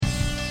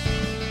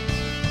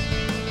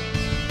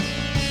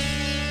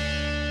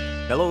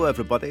Hello,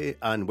 everybody,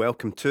 and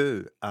welcome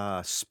to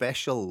a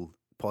special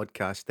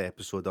podcast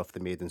episode of the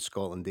Made in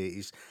Scotland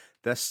 80s.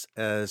 This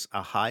is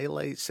a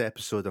highlights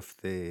episode of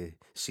the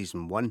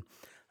season one.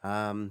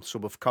 So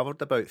we've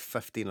covered about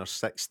 15 or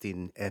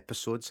 16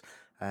 episodes,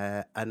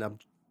 and I'm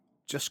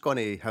just going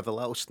to have a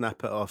little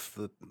snippet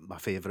of my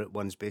favourite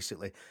ones,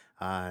 basically.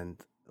 And,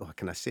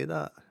 can I say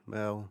that?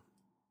 Well,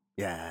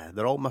 yeah,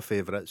 they're all my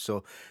favourites. So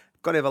I'm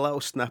going to have a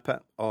little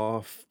snippet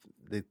of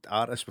the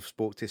artists we've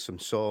spoke to, some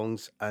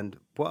songs, and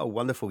what a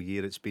wonderful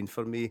year it's been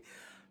for me.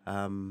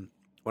 When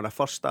I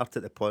first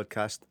started the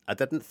podcast, I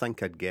didn't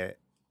think I'd get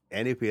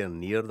anywhere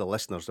near the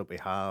listeners that we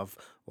have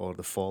or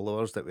the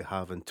followers that we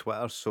have on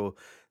Twitter. So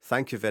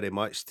thank you very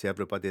much to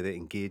everybody that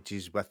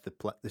engages with the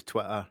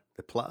Twitter,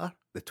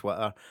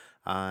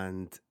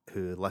 and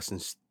who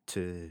listens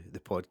to the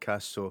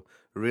podcast. So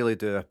really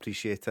do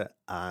appreciate it,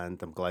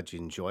 and I'm glad you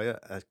enjoy it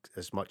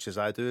as much as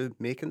I do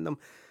making them.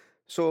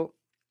 So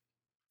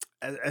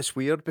it's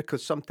weird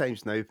because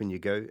sometimes now when you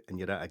go out and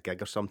you're at a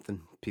gig or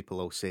something, people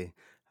will say,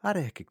 I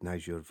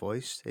recognise your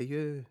voice. Are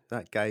you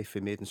that guy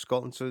from Made in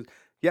Scotland? So,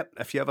 yep,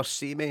 if you ever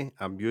see me,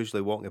 I'm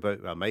usually walking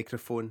about with a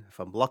microphone. If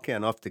I'm lucky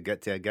enough to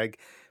get to a gig,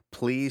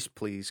 please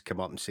come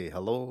up and say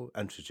hello,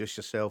 introduce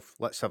yourself.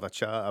 Let's have a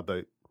chat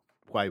about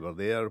why we're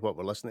there, what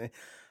we're listening to.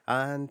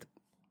 And,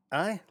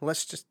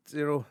 let's just,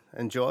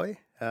 enjoy.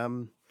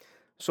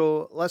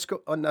 So let's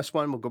go on this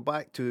one. We'll go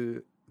back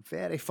to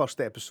very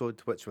first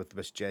episode, which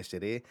was Jesse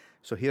Ray.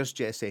 So here's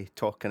Jesse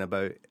talking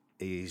about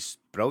his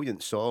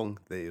brilliant song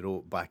that he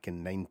wrote back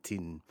in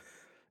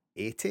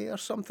 1980 or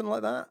something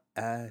like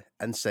that,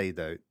 Inside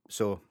Out.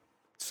 So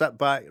sit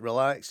back,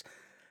 relax,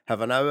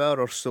 have an hour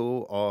or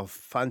so of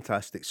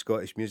fantastic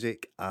Scottish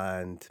music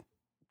and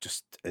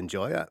just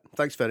enjoy it.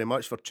 Thanks very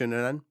much for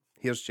tuning in.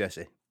 Here's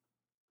Jesse.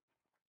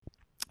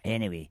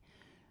 Anyway,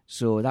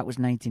 so that was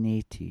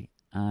 1980.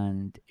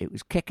 And it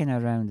was kicking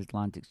around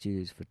Atlantic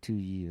Studios for 2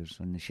 years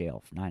on the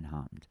shelf. Nothing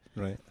happened.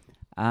 Right.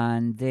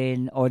 And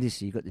then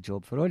Odyssey, got the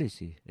job for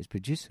Odyssey as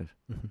producer.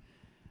 Mm-hmm.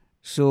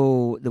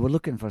 So they were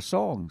looking for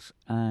songs.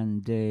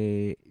 And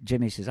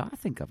Jimmy says, I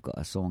think I've got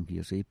a song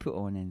here. So he put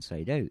on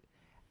Inside Out.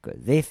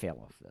 They fell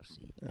off their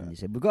seat. Yeah. And he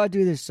said, we've got to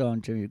do this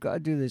song, Jimmy. We've got to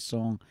do this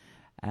song.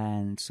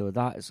 And so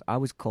I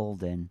was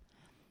called in.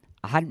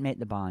 I hadn't met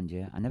the band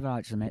yet. I never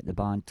actually met the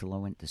band till I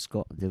went to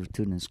Scotland. They were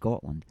touring in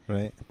Scotland.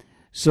 Right.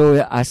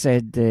 So I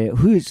said,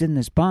 who's in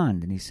this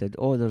band? And he said,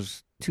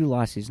 there's two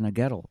lassies and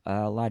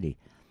a laddie.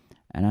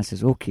 And I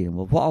says, okay,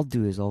 well, what I'll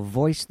do is I'll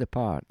voice the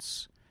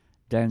parts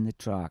down the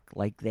track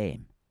like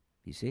them,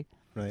 you see?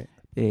 Right.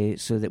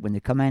 So that when they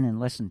come in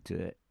and listen to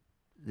it,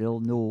 they'll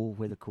know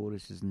where the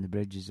choruses and the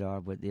bridges are,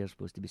 what they're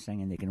supposed to be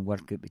singing. They can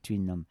work it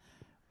between them.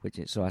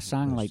 So I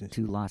sang like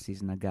two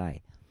lassies and a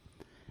guy.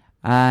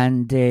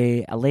 And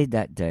I laid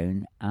that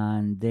down,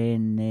 and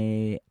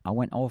then I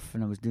went off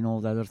and I was doing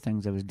all the other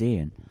things I was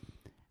doing.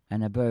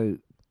 And about,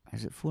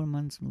 4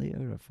 months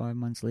later or 5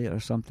 months later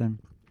or something,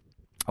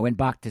 I went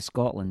back to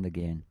Scotland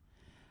again.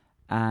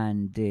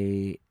 And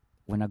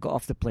when I got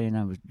off the plane,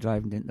 I was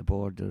driving down the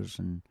Borders,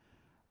 and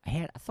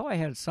I thought I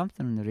heard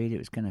something on the radio. It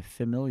was kind of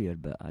familiar,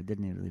 but I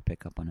didn't really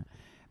pick up on it.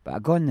 But I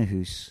got in the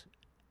house,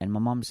 and my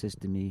mum says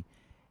to me,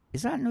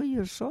 is that not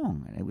your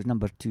song? And it was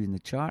number 2 in the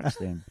charts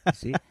then, you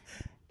see?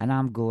 And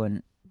I'm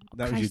going,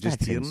 that was you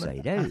just hearing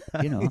Inside Out,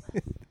 you know.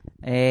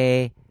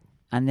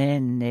 And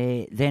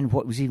then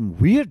what was even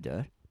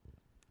weirder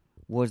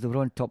was they were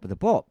on Top of the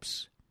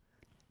Pops,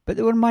 but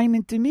they were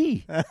miming to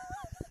me.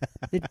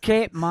 They'd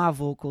kept my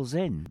vocals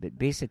in, but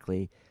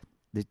basically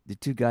the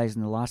two guys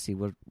and the lassie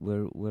were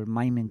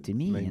miming to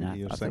me, and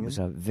I thought it was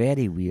a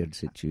very weird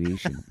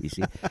situation, you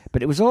see.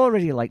 But it was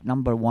already like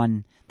number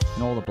 1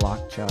 in all the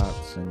black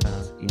charts and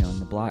in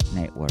the black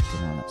network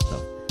and all that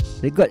stuff.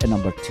 They got to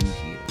number 2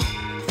 here.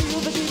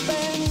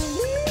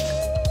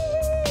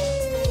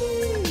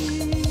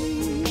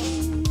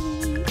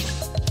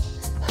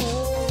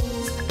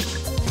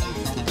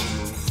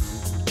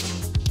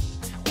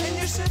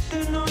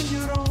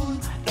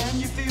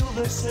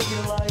 The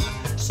city light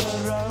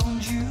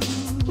surround you,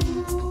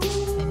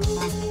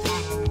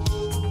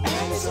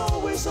 and he's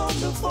always on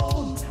the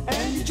phone,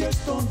 and you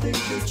just don't think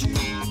that you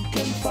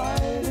can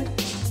fight it.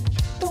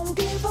 Don't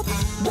give up,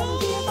 don't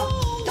give up,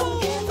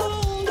 don't give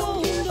up,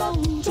 don't give up,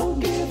 don't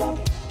give up,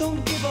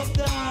 don't give up,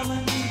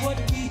 darling, what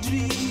we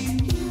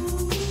dream.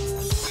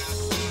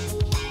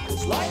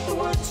 'Cause like the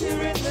words here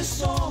in this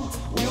song,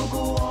 we'll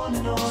go on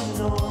and on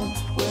and on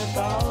with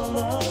our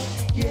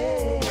love,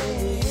 yeah.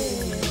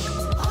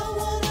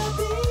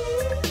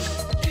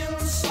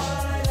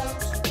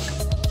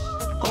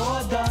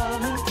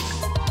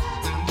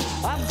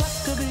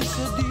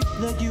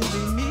 That you'll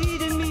be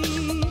meeting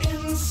me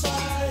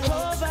inside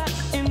over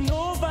and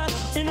over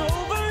and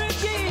over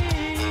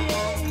again.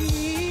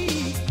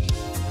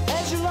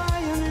 As you're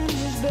lying in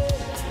his bed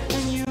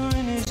and you're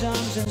in his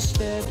arms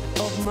instead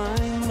of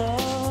mine,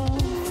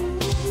 love.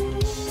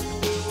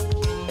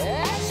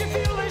 As you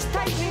feel this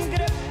tightening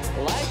grip,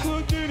 like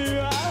a dirty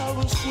I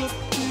will slip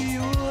to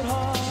your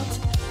heart.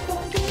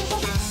 Don't give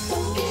up,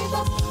 don't give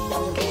up,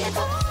 don't give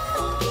up,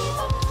 don't give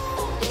up,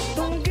 don't give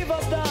up.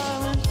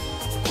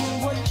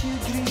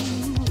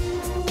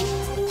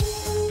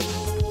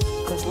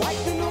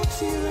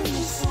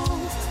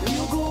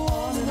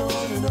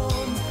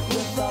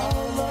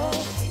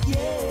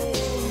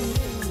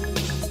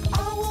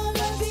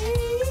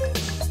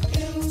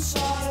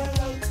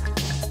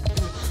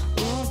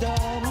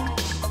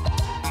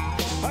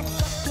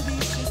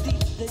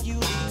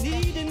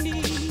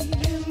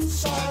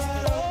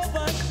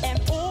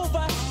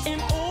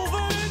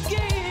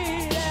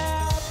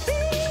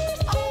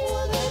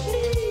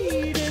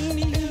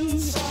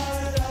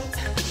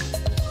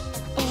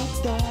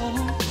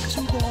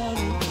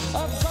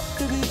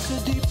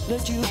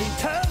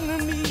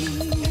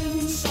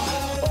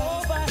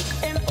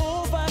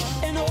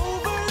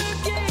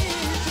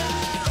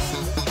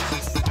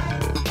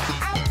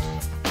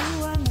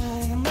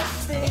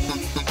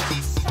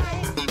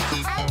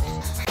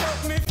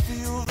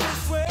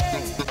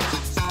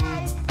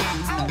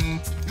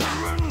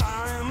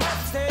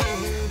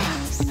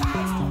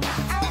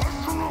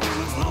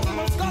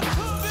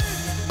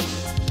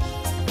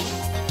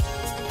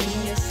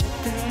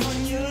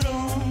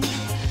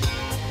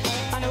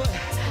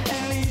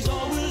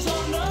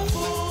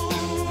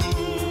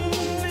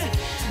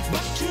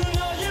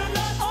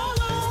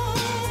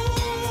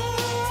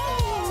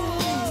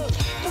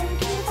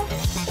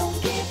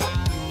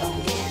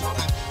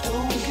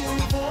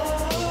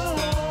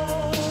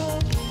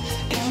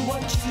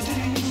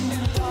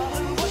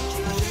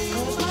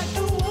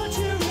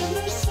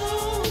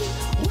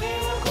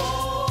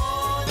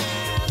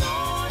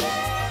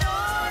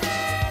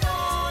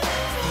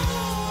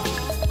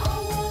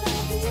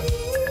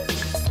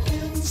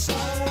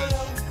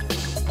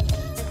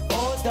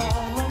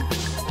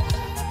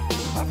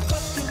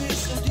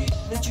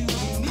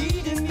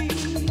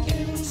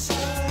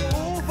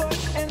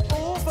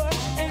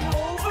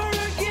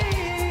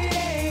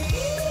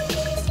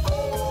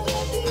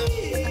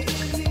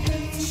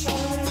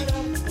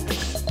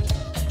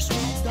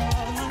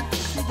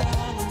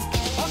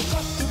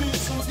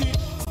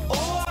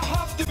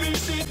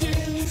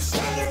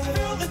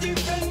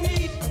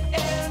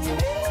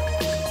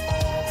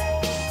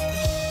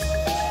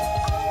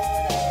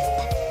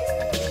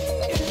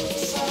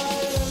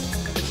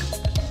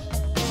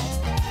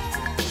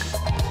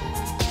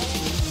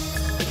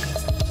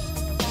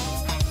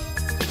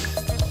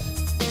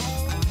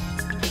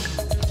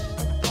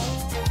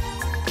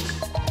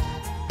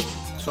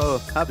 So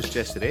that was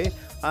Jessie Ray.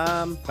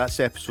 That's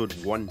episode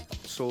 1.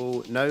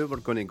 So now we're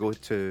going to go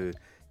to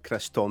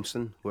Chris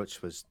Thompson,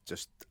 which was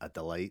just a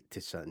delight to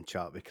sit and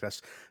chat with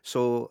Chris.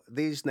 So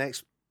these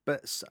next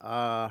bits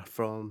are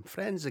from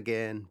Friends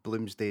Again,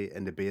 Bloomsday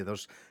and the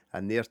Bathers,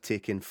 and they're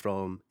taken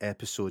from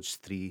episodes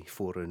 3,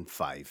 4 and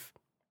 5.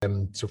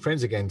 So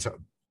Friends Again,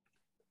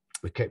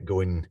 we kept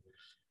going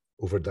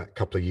over that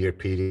couple of year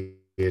period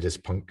as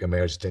punk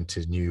emerged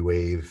into new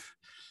wave,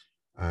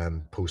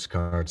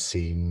 postcard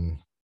scene,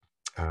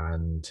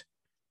 and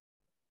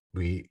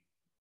we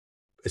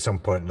at some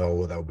point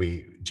now that'll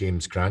be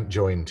James Grant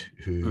joined,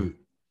 who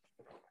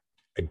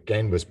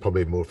again was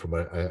probably more from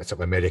a sort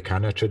of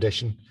Americana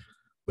tradition,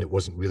 when it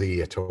wasn't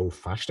really at all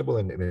fashionable.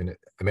 And I mean,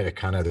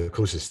 Americana, the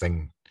closest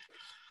thing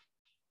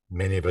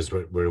many of us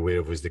were aware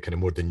of was the kind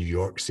of more the New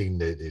York scene,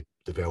 the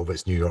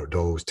Velvets, New York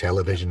Dolls,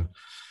 television,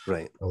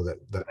 right? All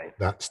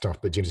that stuff.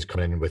 But James is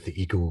coming in with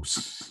the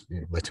Eagles,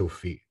 Little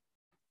Feat.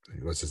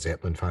 He was a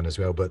Zeppelin fan as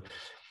well. But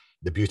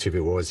the beauty of it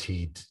was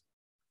he'd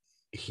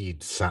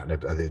sat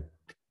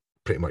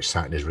pretty much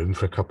sat in his room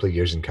for a couple of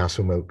years in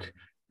Castlemilk,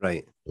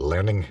 right,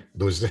 learning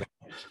those.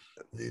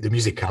 The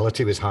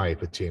musicality was high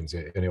with James,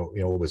 and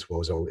he always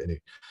was.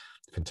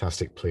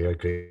 Fantastic player,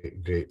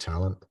 great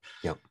talent.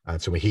 Yeah.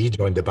 And so when he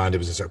joined the band, it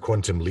was a sort of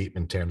quantum leap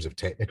in terms of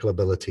technical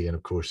ability. And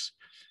of course,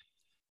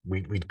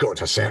 we'd got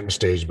to a certain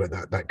stage, but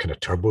that kind of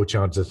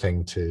turbocharged the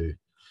thing to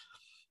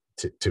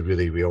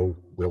really, we all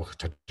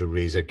had to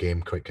raise our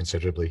game quite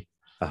considerably.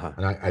 Uh-huh.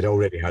 And I'd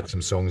already had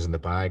some songs in the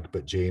bag,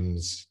 but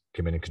James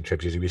came in and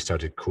contributed. We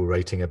started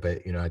co-writing a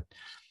bit. I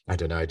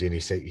had an idea,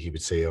 and he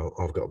would say, "Oh,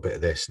 I've got a bit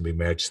of this," and we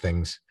merged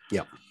things.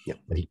 Yeah.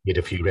 And he had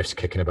a few riffs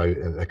kicking about.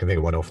 I can think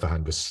of one off the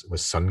hand was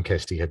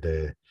Sunkissed. He had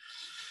the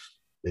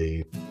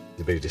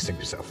very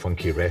distinctive sort of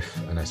funky riff,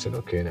 and I said,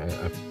 okay, and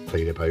I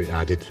played about,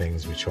 added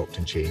things, we chopped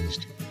and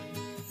changed.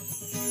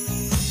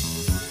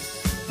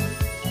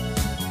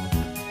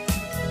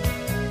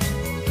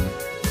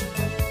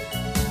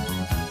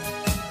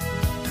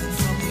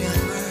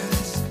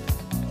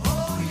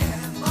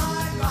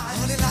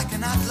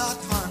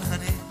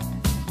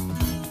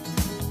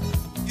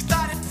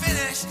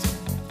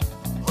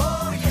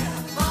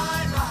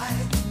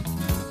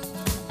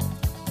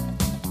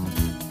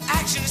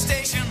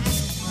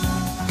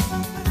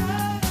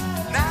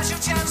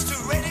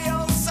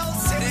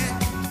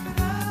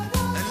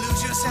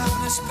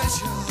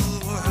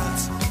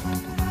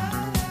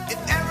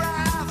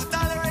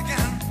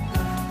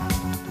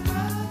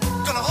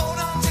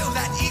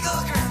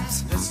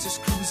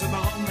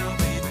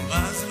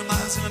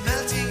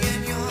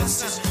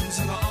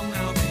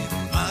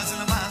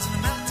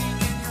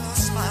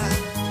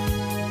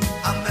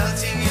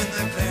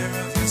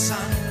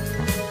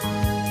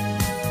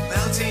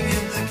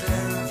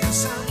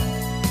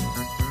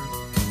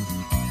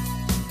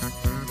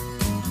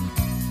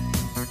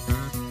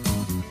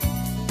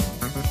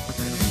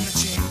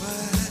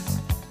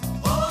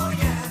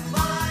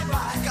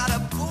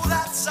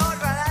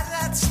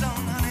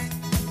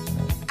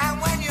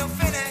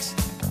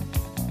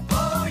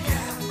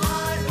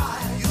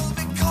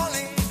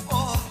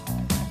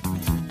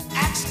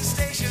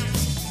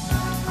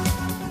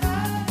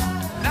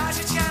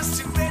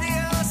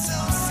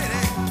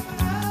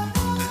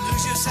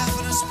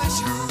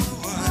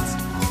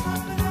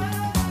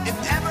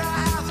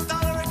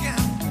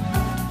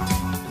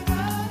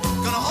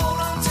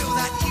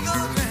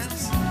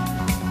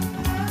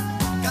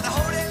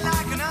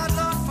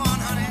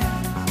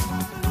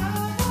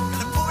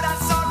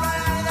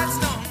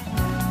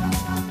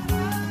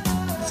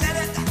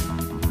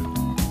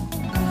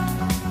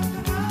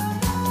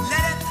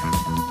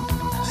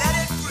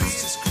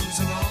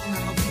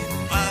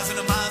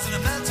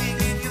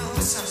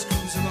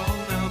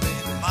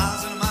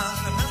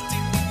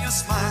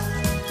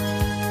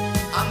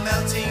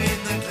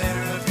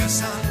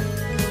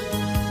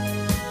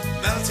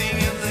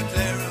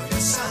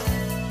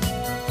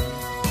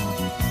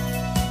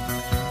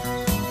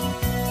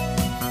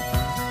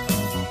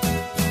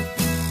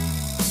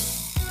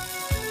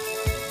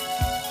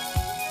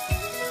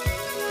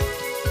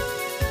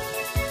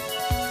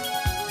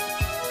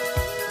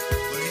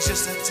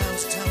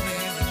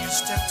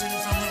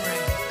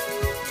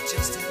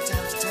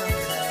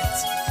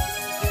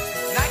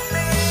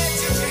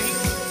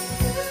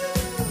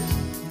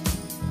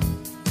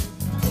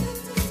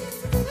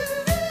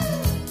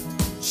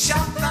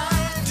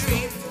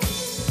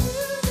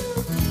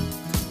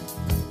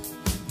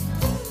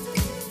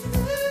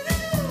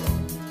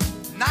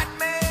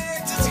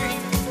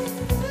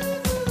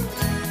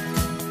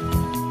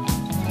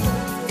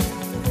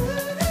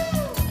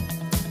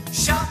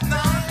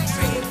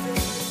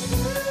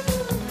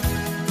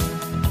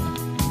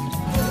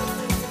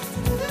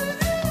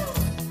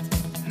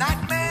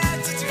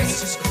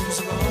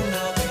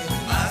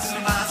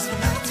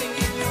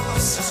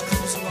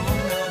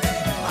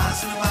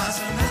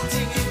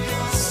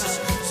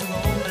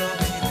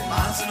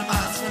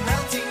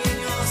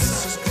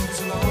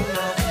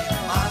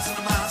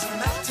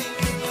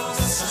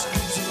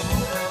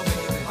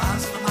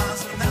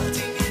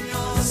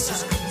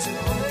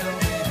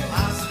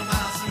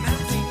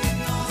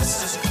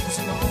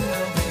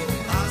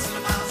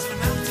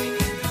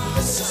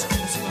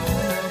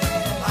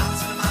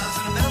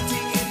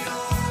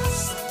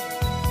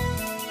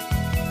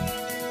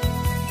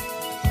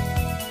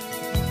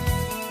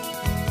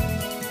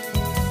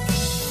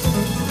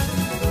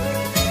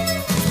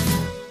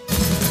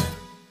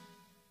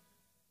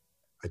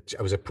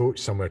 I was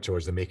approached somewhere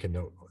towards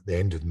the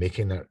end of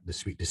making the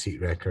Sweet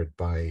Deceit record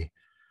by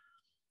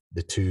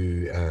the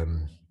two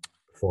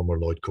former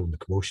Lloyd Cole and the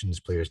Commotions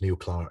players, Neil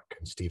Clark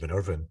and Stephen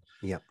Irvin.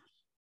 Yep.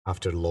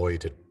 After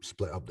Lloyd had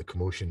split up the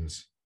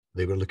Commotions,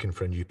 they were looking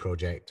for a new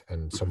project,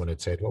 and someone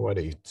had said, well, why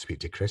don't you speak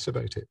to Chris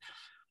about it?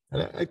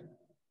 And I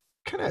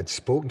kind of had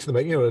spoken to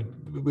them. You know,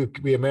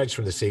 we emerged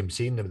from the same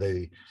scene.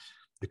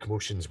 The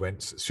Commotions went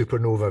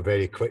supernova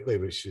very quickly,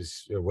 which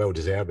is well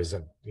deserved.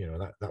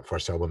 That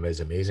first album is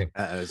amazing.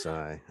 It is,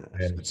 aye.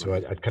 And so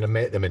I'd kind of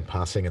met them in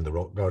passing in the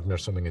Rock Garden or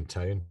something in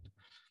town,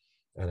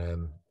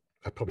 and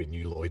I probably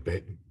knew Lloyd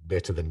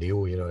better than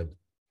Neil, you know.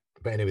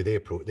 But anyway, they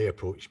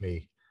approached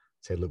me,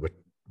 said, look,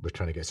 we're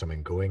trying to get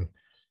something going.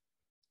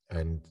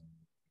 And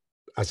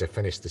as I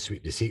finished the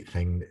Sweet Deceit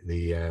thing,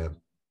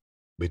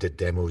 we did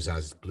demos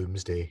as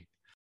Bloomsday.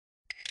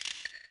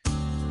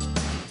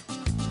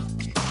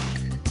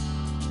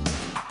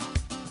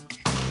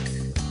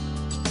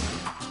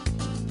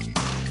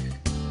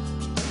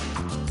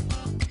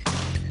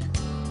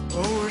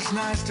 Oh, it's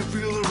nice to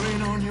feel the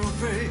rain on your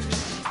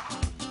face.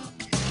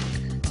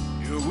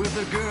 You're with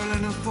a girl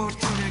in a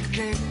fortune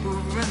cape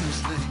of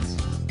Venice lace.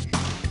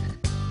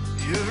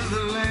 Use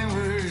the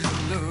language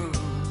of love.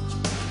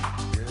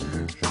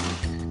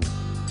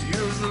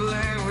 Use the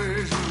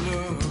language of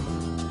love.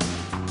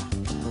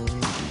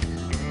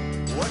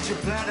 Watch you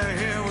plait her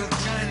hair with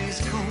Chinese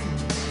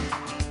combs.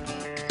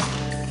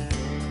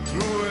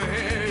 Through her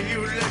hair you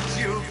let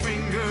your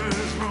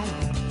fingers roam.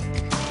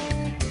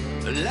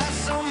 Laugh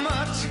so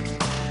much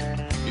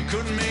you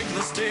couldn't make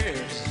the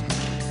stairs.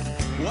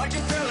 What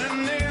you felt in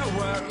there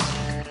was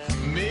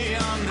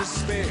beyond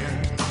despair.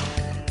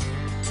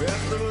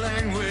 Felt the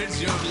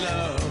language of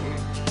love.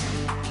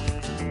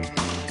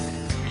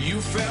 You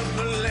felt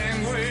the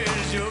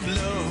language of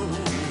love.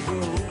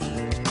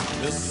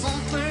 There's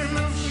something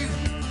of you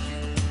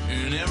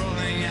in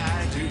everything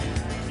I do.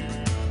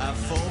 I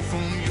fall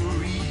from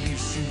your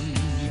eaves soon.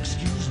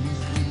 Excuse me,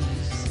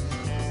 please.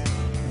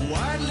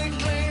 Widely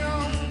cling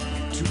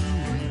to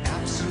an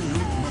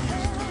absolute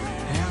must.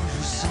 Have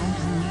you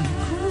something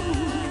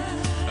cruel?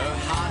 A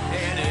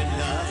hot-headed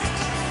lust.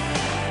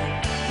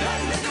 Not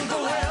looking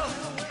for wealth.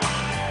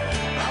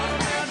 Our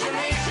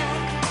imagination.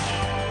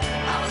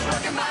 I was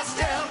working my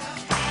step.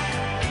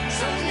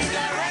 Some new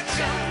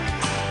direction.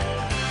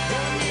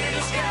 Don't need a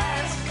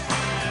disguise.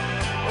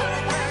 Or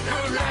a work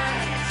of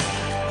lies.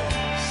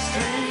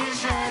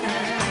 Strange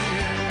honey.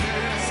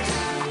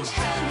 Strange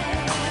honey.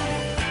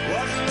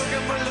 Wasn't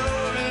looking for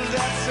love, is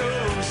that so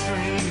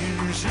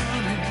strange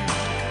honey?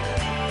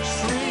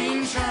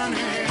 Strange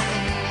honey.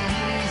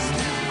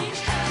 Strange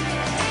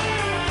honey.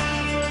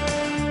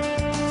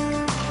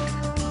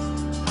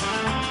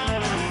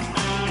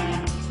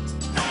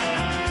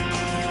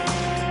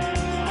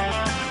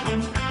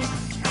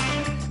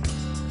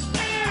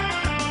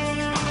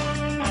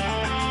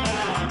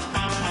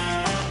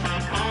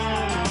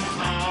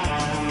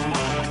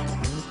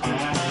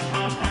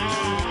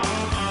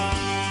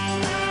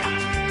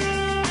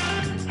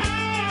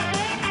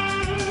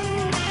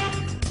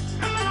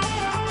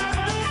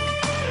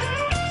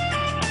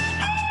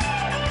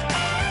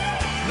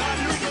 Not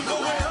looking for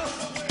wealth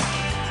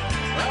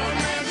or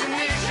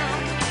imagination.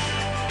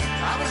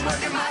 I was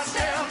working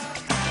myself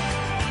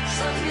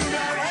some new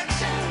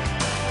direction.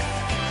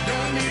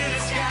 Don't need a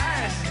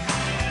disguise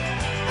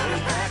or a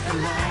back of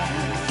life.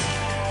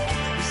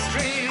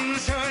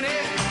 Strange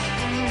honey.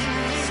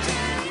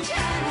 Strange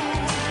honey.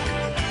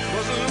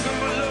 Wasn't looking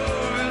for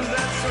love, is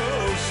that so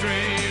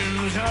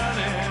strange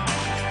honey?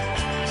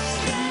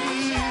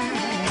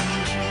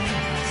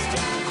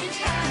 Strange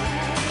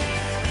honey.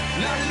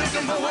 Not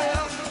looking for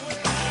wealth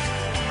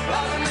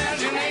or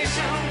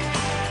imagination.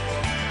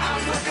 I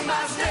was working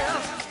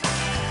myself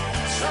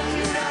some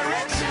new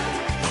direction.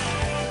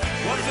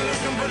 Wasn't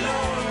looking for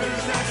love,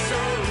 is that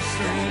so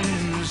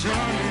strange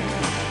honey?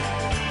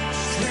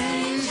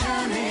 Strange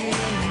honey.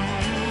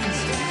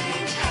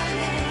 Strange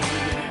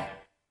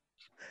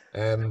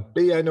honey.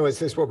 But yeah, no,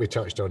 it's what we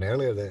touched on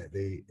earlier.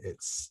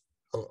 It's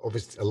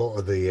obviously a lot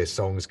of the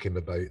songs came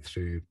about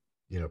through,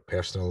 you know,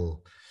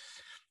 personal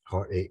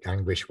heartache,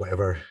 anguish,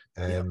 whatever.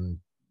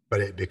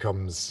 But it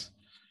becomes,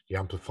 you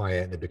amplify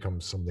it and it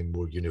becomes something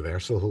more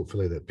universal,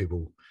 hopefully, that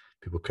people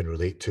can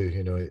relate to.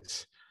 You know,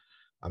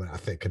 I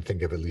can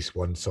think of at least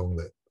one song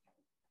that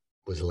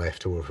was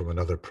left over from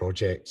another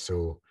project.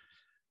 So,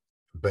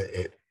 but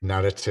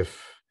narrative,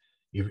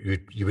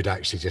 you would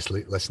actually just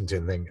listen to it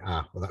and think,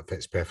 well, that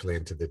fits perfectly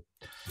into the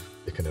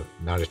kind of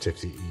narrative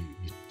that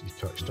you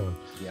touched on.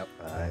 Yep.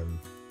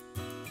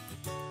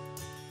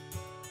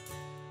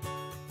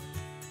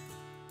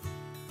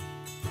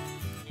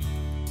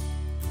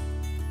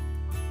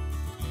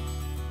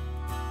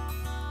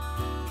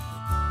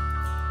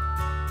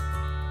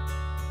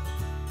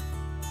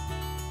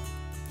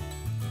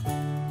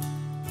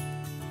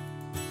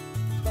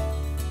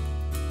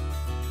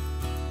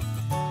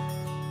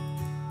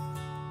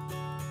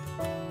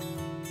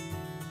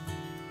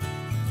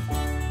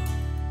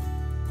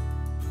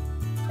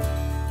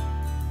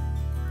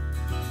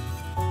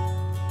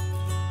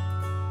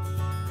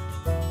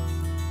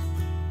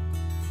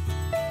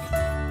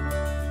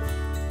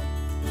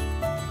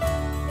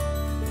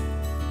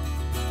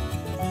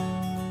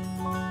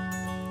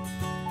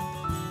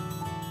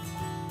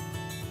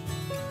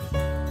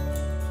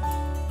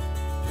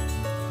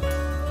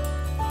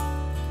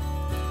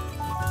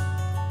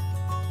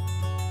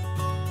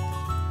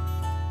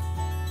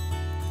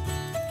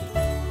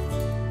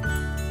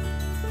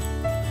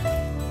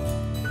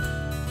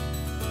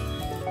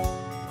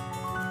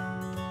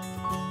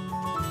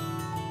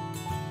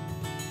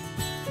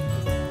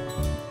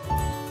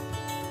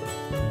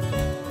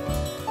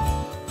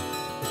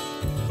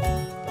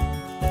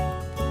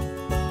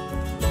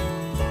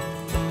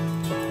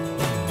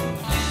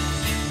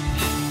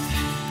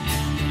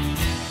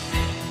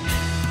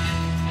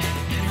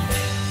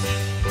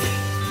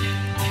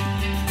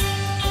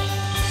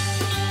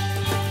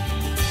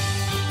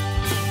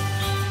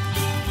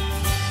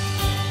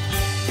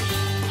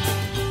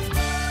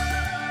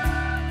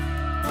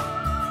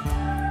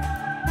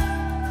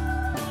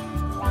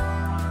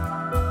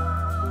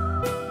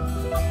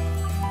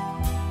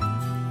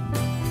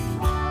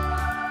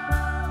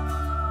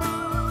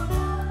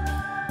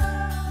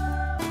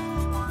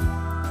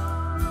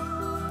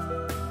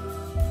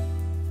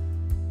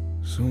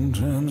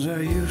 Sometimes I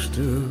used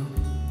to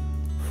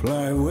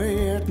fly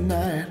away at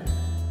night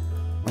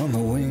on the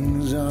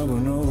wings of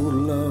an old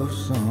love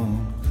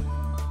song.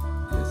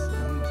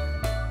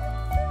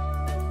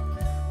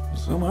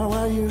 Somehow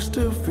I used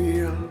to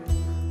feel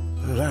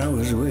that I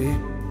was weak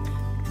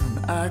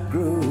and I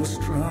grew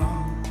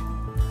strong.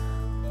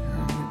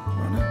 And the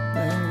funny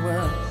thing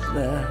was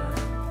that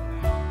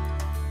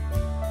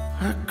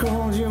I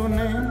called your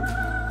name.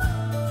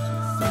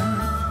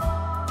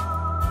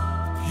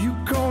 You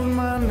called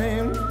my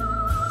name.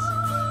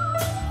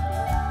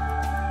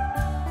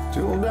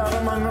 Till down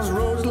among us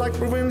rose like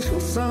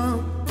provincial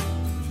song.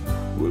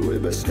 Will we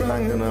be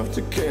strong enough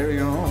to carry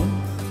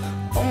on?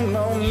 Oh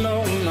no,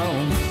 no, no.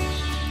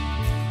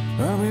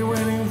 I'll be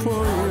waiting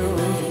for you.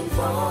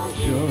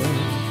 You're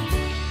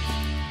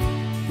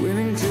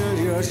waiting till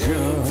you're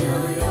sure.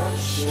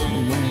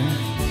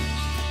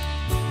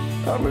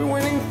 I'll be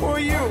waiting for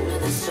you.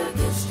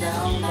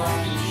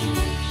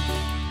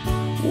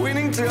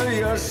 Waiting till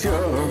you're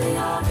sure.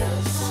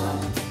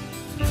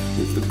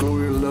 If the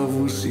glory of love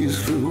will see us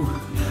through,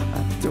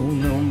 I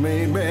don't know,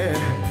 maybe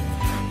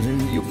then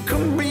you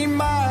can be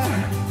my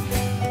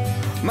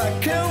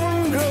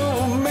Kelvin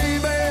Grove,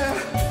 maybe.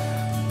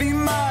 Be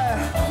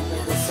my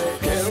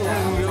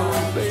Kelvin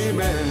Grove,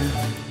 baby.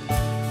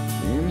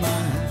 Be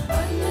my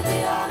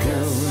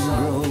Kelvin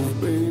Grove,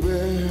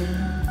 baby.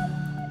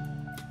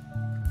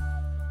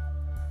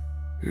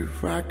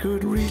 If I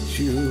could reach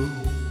you,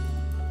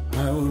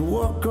 I would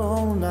walk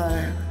all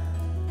night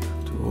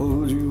to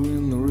hold you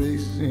in the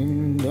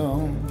racing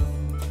dawn.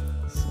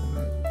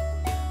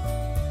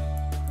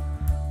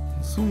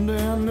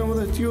 Someday I know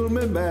that you'll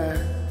be back.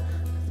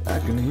 I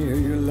can hear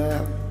you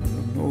laugh in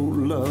an old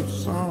love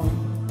song.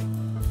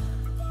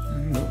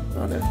 And the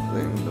funny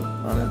thing,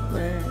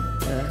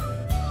 yeah.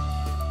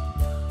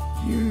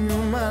 You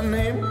knew my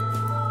name,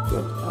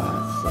 but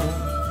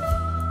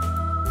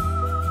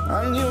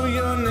I knew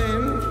your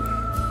name.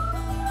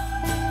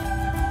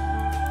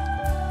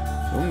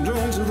 I'm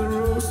drawn to the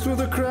rose through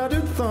the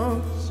crowded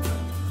thoughts.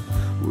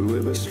 Will we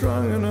be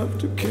strong enough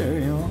to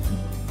carry on?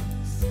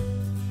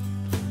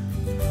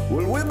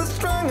 Will we be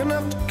strong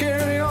enough to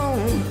carry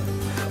on?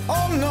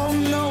 Oh no,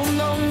 no,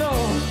 no, no.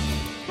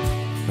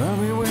 I'll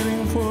be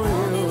waiting for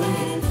you.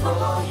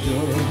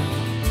 You're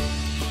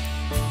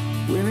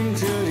waiting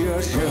till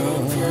you're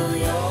sure.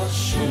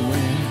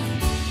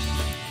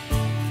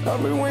 I'll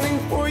be waiting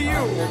for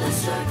you.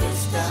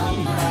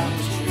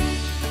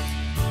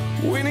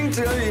 Waiting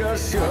till you're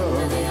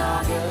sure.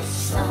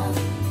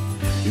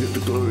 If the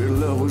glory of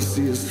love will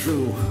see us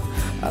through,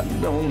 I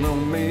don't know,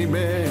 maybe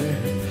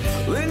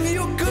then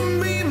you can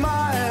be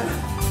my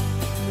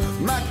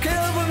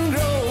Kelvin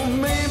Grove,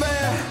 maybe.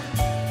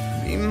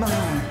 Be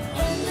my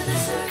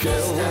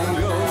Kelvin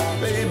Grove,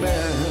 baby.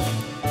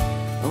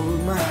 Oh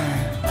my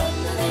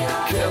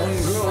Kelvin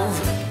Grove.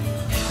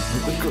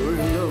 If the glory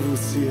of love will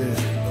see us,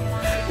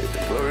 if the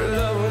glory of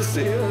love will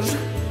see us,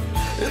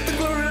 if the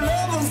glory of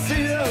love will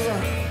see us.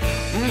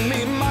 Be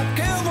my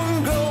Kelvin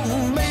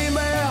Grove,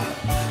 baby.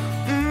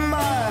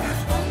 My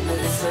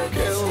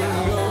Kelvin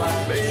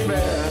Grove,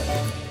 baby.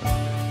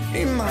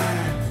 Be my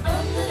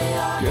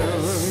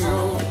Kelvin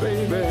Grove,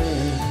 baby.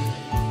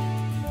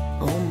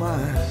 Oh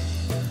my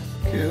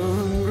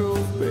Kelvin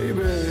Grove,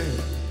 baby.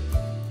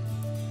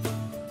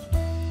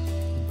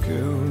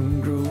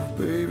 Kelvin Grove,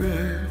 baby.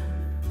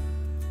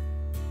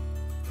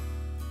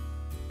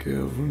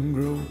 Kelvin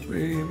Grove,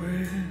 baby.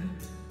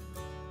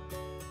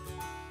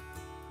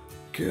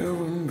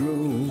 Kelvin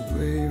Grove,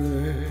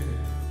 baby.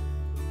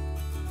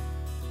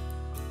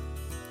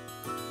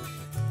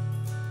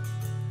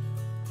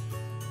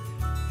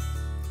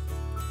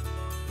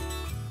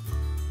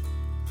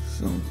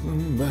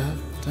 Something about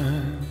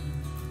time,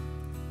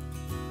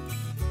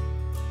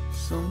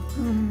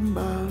 something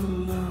about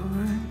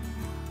loving,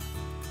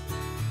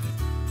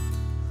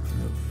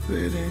 the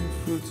fading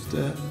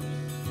footsteps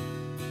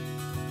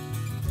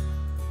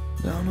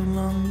down a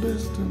long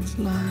distance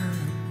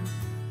line.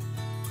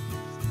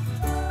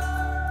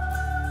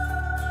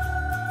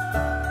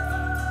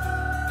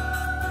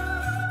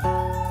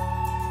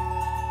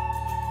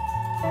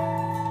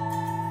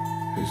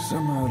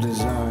 Somehow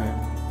desire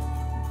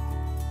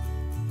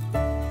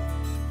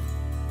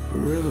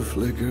forever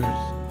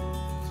flickers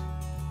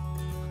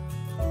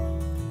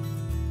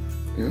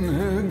in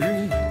her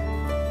grief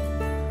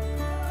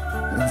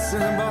and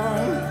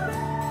cinnabar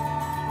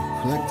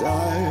flecked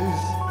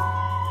eyes.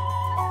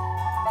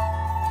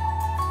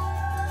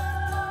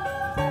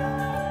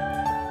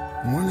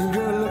 When a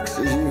girl looks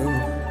at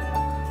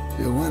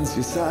you, once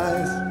she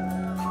sighs.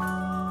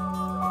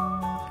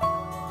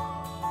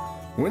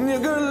 When your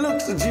girl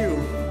looks at you,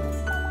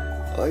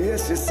 oh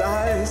yes, she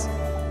sighs.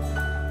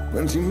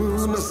 When she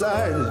moves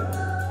beside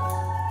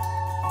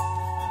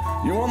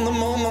you want the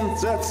moment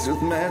touched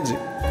with magic,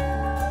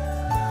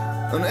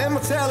 an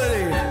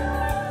immortality.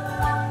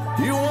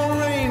 You want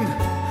rain,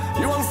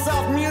 you want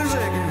soft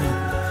music,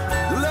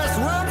 the last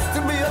words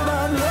to be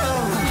about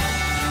love.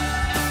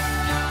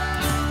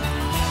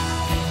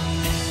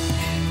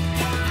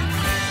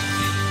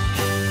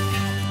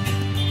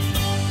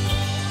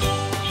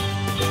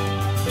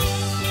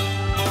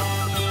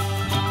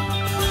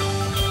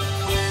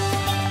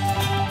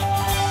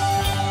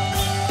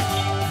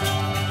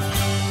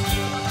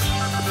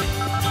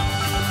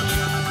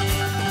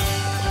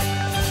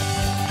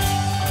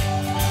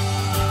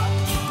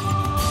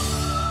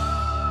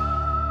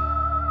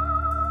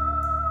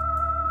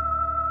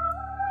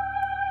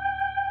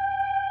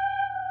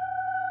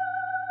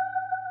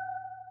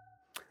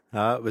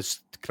 It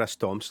was Chris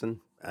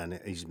Thompson, and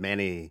his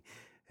many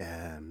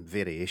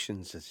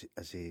variations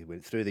as he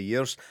went through the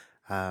years.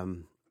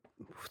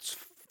 It's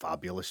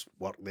fabulous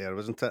work there,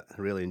 wasn't it?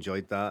 I really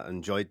enjoyed that.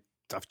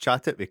 I've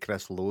chatted with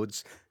Chris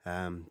loads.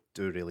 Do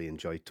really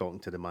enjoy talking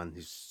to the man.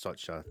 He's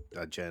such a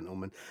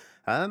gentleman.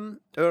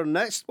 Our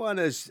next one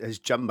is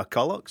Jim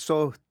McCulloch.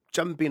 So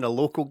Jim being a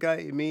local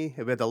guy to me,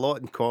 we had a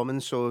lot in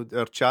common, so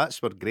our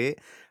chats were great.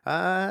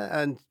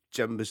 And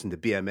Jim was in the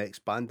BMX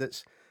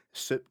Bandits,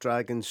 Soup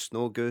Dragons,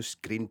 Snow Goose,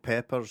 Green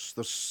Peppers.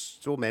 There's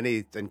so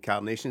many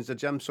incarnations of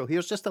Jim. So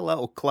here's just a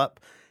little clip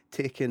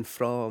taken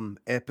from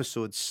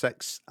episodes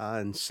 6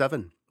 and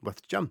 7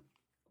 with Jim.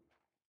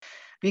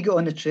 We got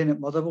on the train at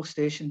Motherwell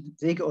Station.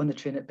 They got on the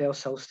train at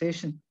Bells Hill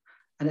Station.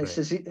 And it's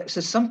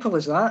as simple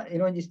as that. You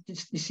know, you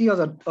see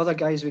other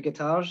guys with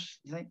guitars,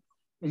 you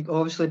think,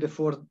 obviously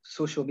before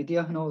social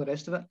media and all the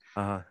rest of it.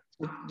 Uh-huh.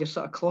 You're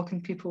sort of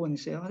clocking people and you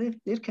say, oh,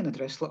 they're kind of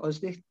dressed like us.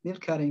 They're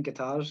carrying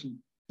guitars, and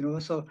you know,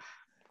 so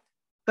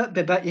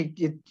bit by bit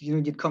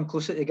you'd come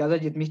closer together.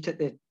 You'd meet at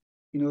the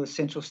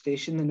central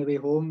station on the way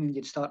home, and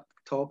you'd start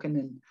talking,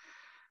 and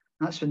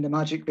that's when the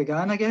magic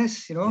began, I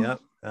guess. You know. Yeah.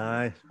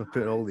 Aye, we're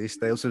putting all these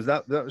styles. So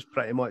that was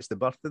pretty much the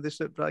birth of the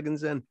Soup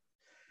Dragons then.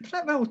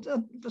 Well,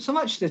 so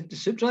much the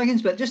Soup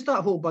Dragons, but just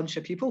that whole bunch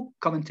of people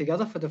coming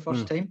together for the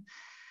first time,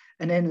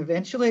 and then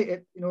eventually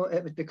it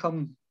would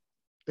become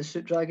the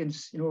Soup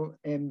Dragons.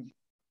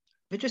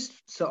 We just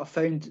sort of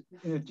found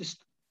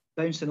just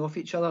bouncing off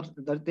each other.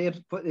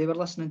 What they were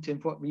listening to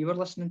and what we were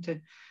listening to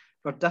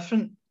were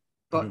different,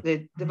 but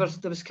there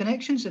was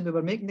connections, and we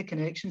were making the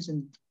connections,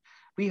 and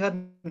I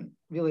hadn't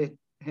really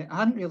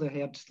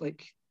heard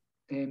like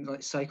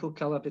Psycho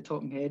Killer by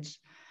Talking Heads,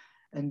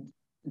 and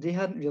they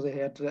hadn't really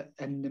heard it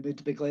In the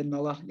Mood by Glenn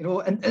Miller,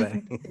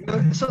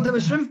 and so there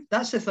was room.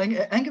 That's the thing.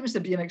 I think it was the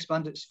BMX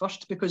Bandits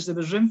first, because there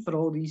was room for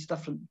all these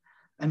different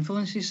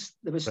influences.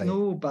 There was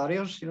no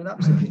barriers. That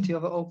was the beauty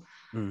of it all.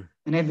 And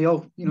then we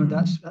all,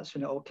 that's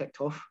when it all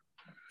kicked off.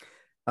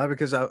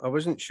 Because I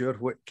wasn't sure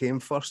what came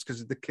first,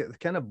 because they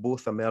kind of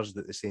both emerged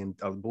at the same,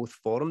 or both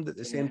formed at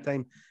the same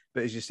time.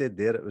 But as you said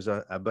there, it was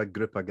a big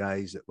group of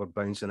guys that were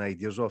bouncing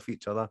ideas off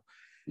each other.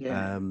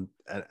 Yeah. And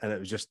it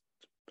was just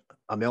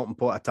a melting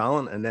pot of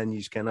talent, and then you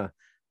just kind of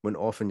went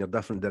off in your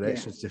different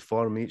directions to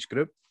form each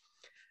group.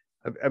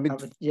 I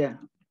would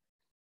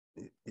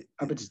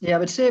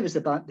say it was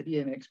the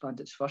BMX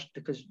Bandits first,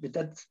 because we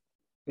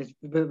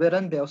were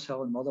in Bells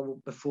Hill and Motherwell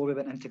before we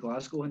went into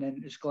Glasgow, and then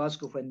it was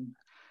Glasgow when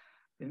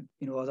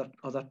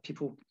other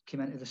people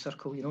came into the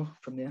circle,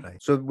 from there.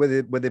 Right. So with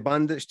the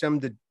Bandits, Jim,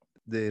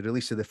 the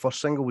release of the first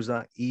single, was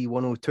that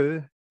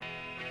E102?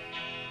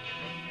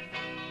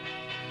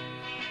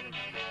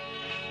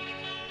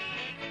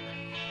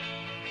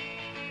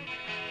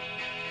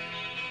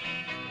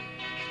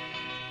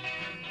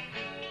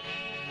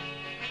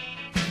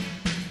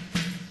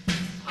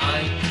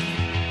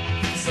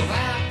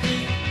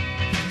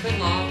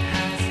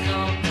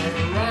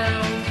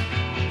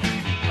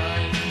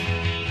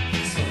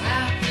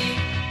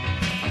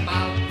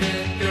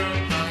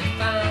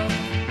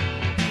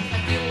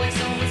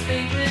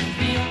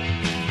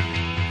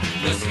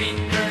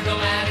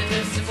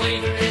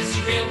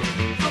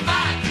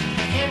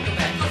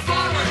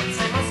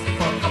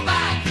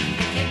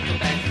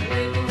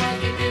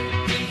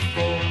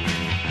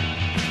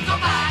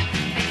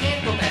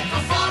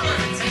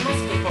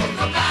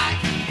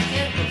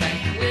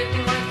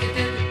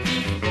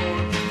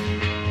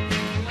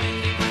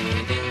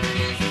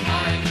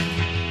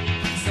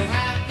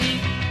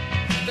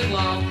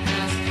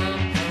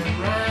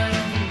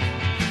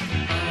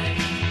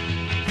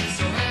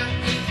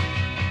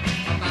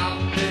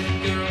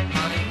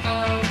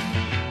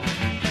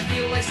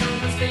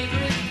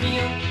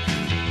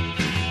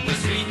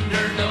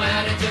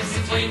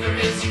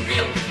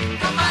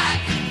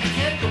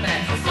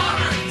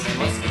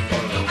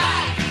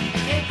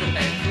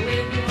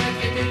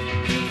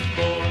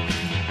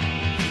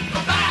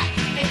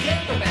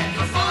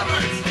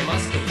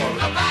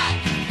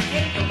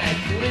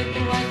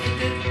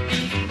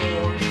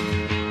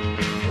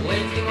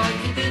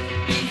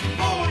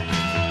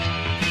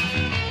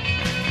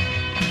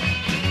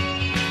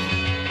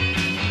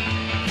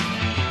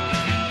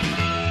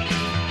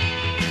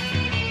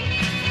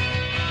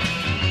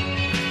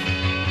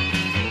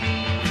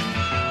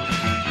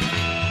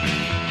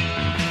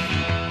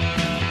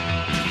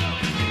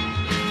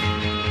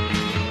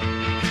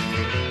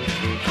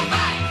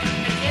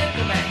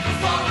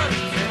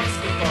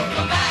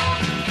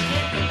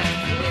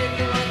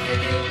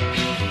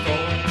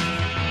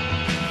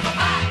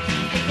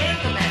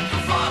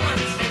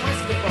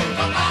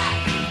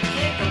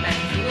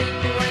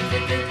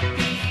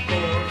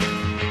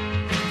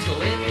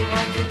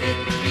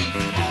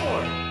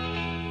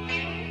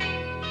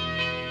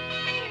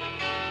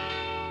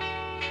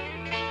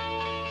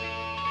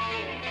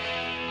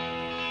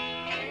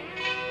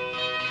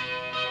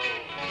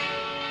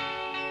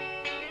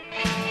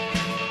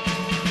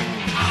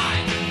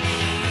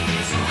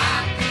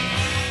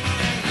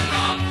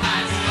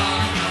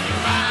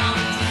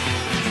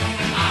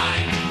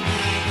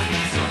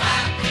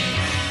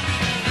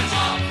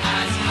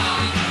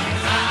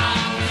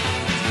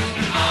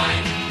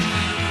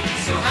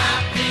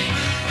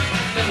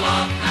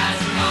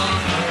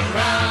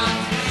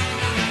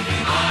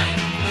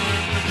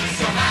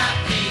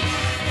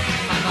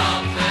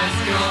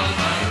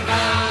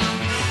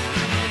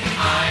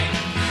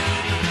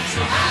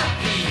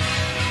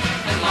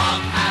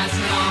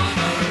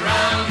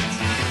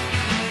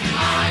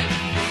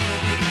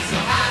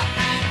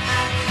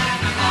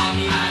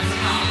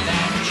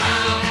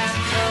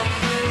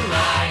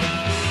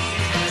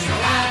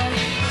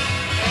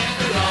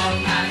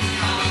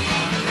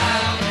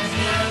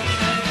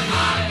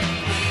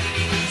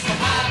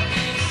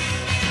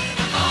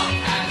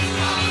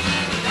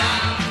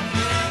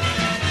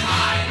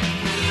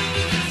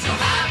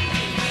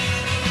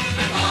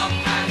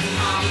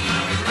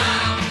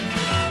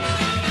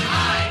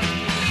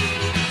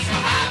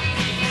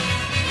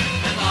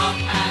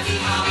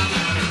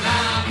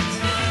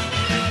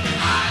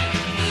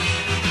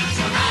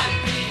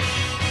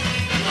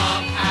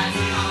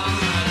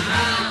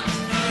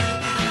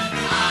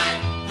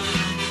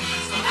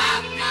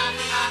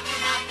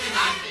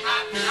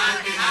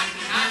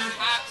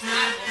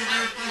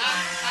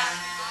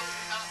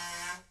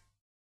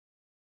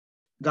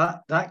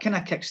 That kind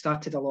of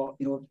kick-started a lot,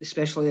 you know,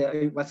 especially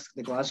out with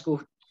the Glasgow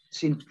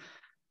scene.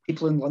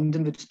 People in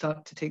London would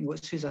start to take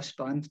notice of this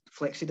band,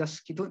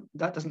 Flexidisc.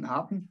 That doesn't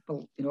happen.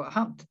 Well, you know, it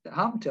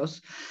happened to us.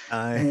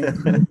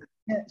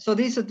 Yeah, so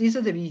these are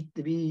the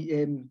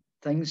wee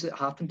things that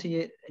happen to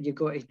you, and you've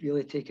got to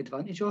really take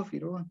advantage of.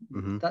 You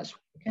know, that's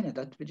what we kind of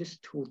did. We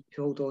just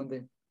hold on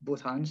with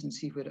both hands and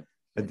see where it.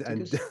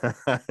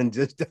 And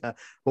just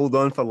hold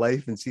on for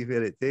life and see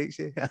where it takes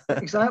you.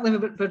 Exactly.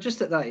 We're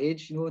just at that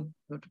age, you know.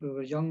 We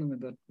were young and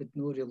we had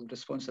no real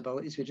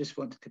responsibilities. We just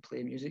wanted to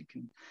play music,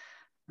 and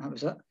that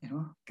was it, you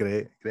know.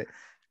 Great.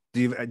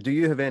 Do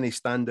you have any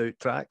standout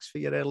tracks for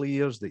your early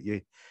years that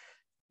you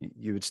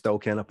would still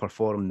kind of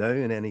perform now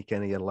in any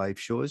kind of your live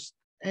shows?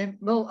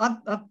 Well, I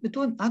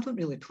don't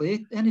really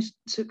play any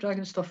Soup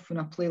Dragon stuff when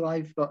I play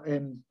live, but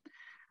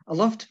I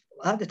loved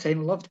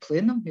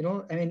playing them, you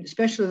know. I mean,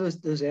 especially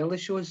those early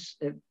shows.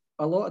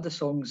 A lot of the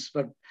songs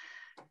were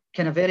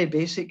kind of very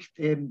basic,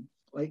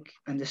 like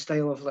in the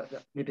style of like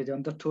maybe the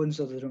Undertones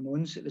or the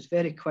Ramones. It was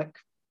very quick,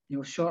 you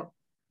know, short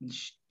and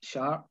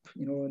sharp,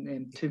 you know,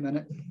 and 2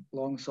 minute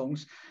long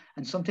songs.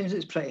 And sometimes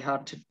it's pretty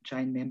hard to try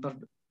and remember,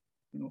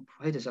 you know,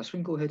 how does this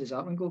one go? How does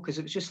that one go? Because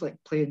it was just like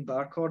playing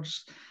bar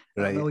chords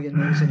a million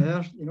miles an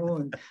hour, you know,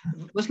 and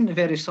it wasn't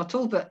very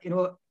subtle, but, you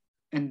know,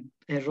 and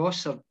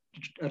Ross, our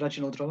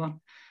original drummer,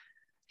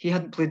 he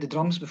hadn't played the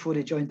drums before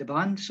he joined the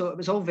band, so it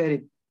was all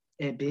very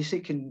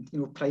basic and, you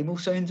know, primal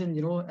sounding,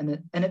 you know, and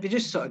it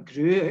just sort of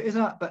grew out of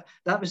that. But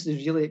that was the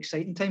really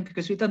exciting time,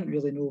 because we didn't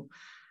really know,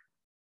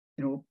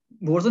 you know,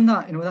 more than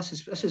that. You know, this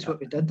is what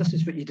we did. This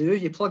is what you do.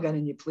 You plug in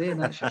and you play,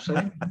 and that's your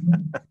sound.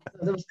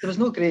 There was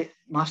no great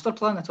master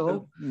plan at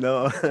all.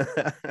 No.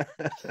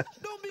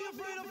 Don't be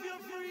afraid of your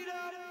freedom.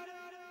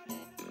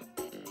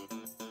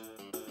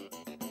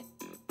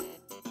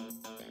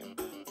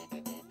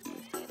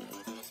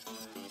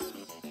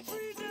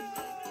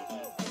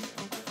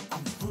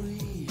 I'm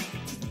free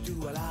to do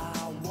what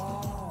I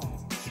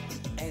want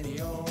any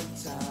old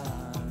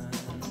time.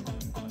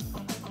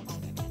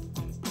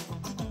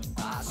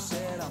 I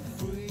said I'm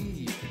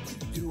free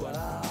to do what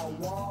I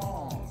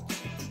want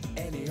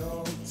any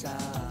old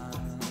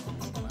time.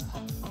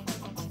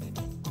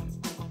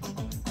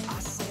 I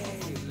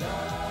say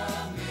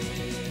love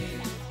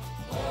me,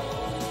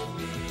 hold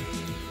me,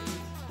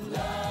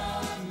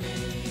 love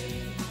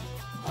me,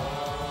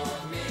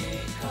 hold me,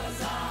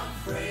 'cause I'm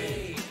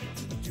free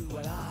to do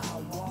what I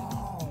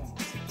want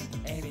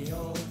any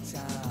old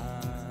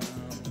time.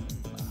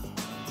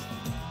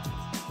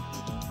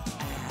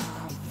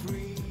 I'm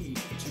free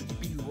to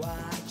be who I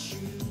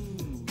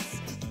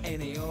choose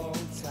any old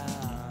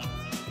time.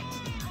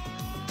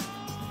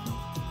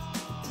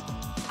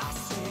 I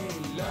say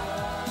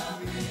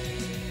love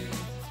me,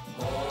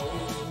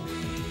 hold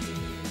me,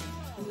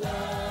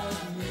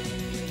 love me,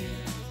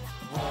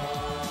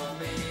 hold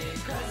me,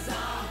 'cause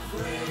I'm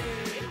free.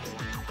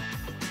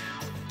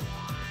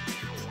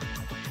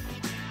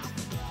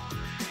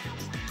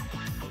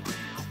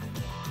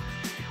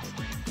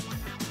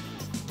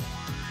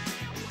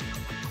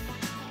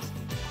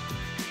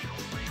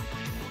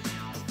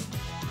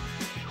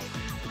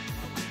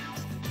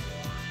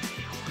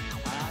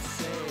 I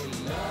say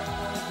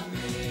love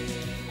me,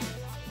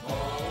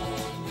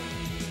 hold me,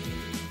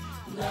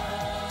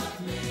 love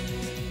me,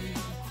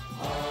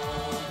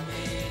 hold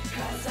me,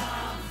 'cause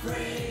I'm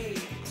free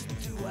to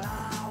do what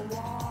I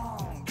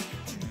want,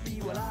 to be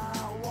what I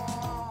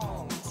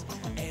want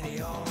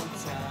any old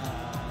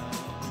time.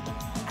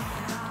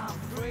 I'm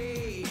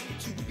free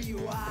to be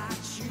who I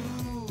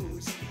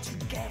choose, to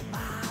get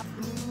my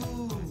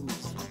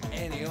blues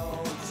any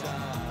old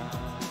time.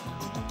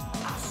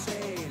 I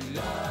say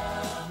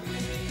love me,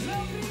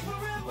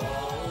 forever,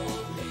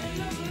 hold me,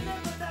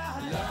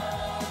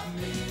 love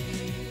me,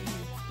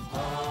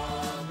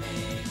 hold me,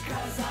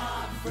 'cause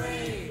I'm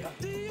free.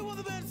 Do you hear what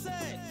the man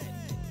say?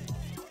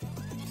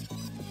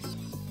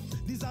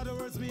 These are the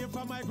words me hear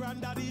from my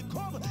granddaddy.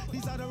 Come,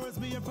 these are the words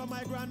me hear from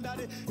my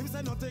granddaddy. He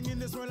said nothing in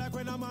this world like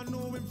when a man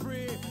know him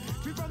free.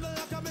 Free from the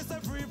lock, I say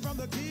free from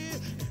the key.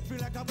 Free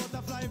like a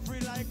butterfly,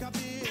 free like a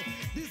bee.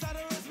 These are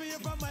the words me hear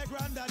from my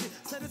granddaddy.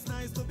 Said it's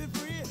nice to be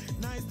free,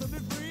 nice to be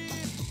free.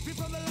 Free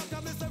from the lock,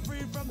 I say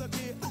free from the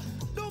key.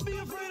 Don't be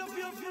afraid of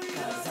your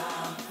freedom. 'Cause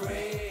I'm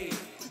free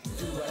to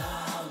do what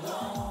I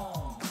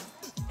want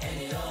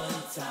any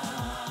old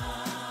time.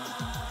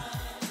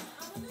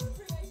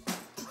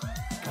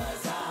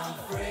 'Cause I'm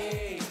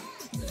free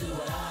to do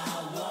what I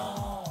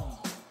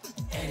want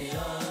any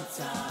old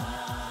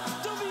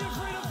time. Don't be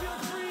afraid of your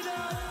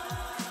freedom.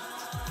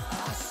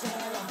 I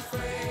said I'm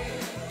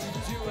free to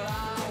do what I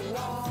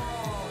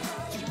want,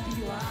 to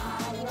be what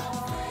I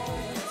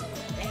want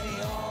any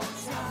old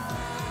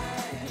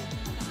time.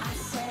 I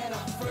said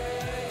I'm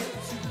free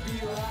to be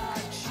what I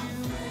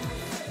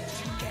choose,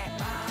 to get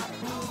my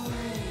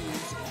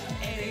blues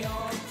any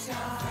old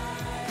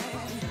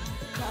time.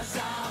 'Cause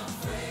I'm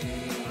free.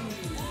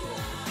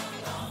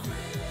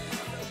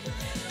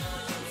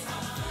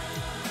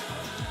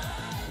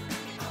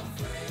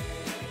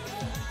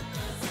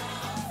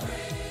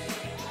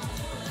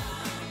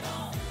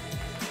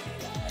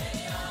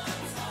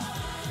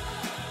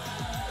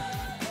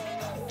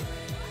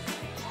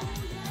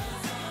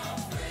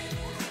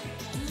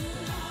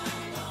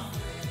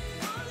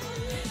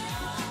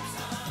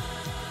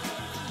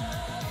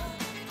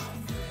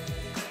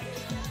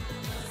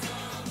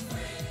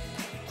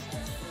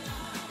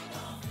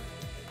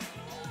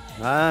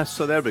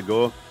 So there we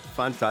go.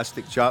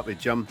 Fantastic chat with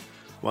Jim.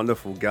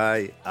 Wonderful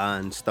guy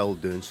and still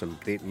doing some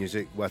great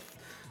music with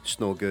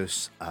Snow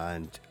Goose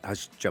and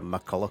has Jim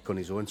McCulloch on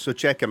his own. So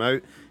check him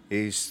out.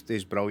 He's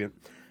brilliant.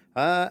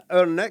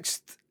 Our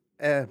next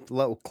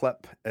little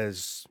clip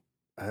is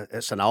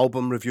it's an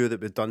album review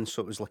that we've done.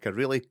 So it was like a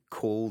really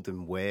cold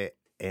and wet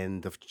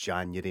end of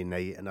January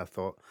night. And I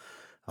thought,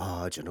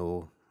 oh, do you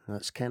know,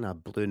 that's kind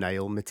of Blue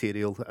Nile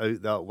material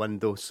out that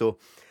window. So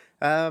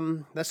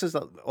this is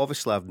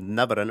obviously I've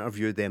never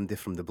interviewed MD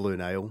from the Blue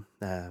Nile,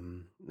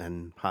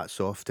 and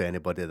hats off to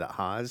anybody that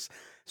has.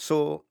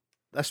 So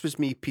this was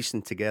me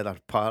piecing together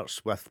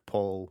parts with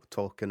Paul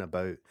talking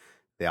about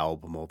the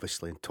album,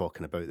 obviously, and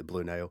talking about the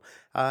Blue Nile,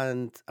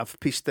 and I've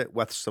pieced it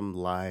with some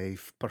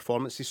live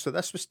performances. So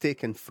this was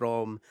taken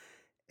from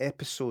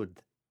episode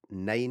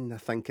 9, I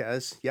think it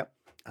is. Yep,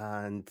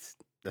 and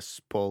this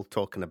is Paul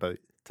talking about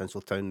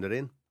Tinseltown in the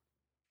Rain.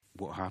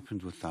 What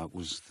happened with that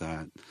was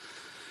that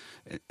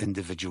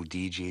individual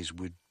DJs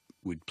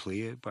would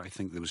play it, but I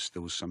think there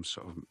was some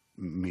sort of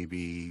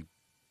maybe,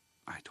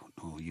 I don't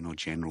know,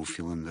 general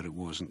feeling that it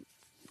wasn't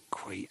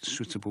quite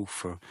suitable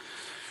for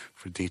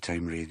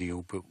daytime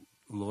radio, but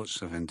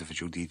lots of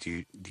individual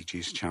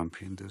DJs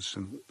championed us,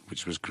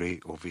 which was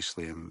great,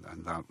 obviously, and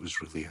that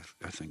was really,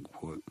 I think,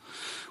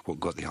 what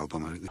got the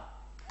album out there.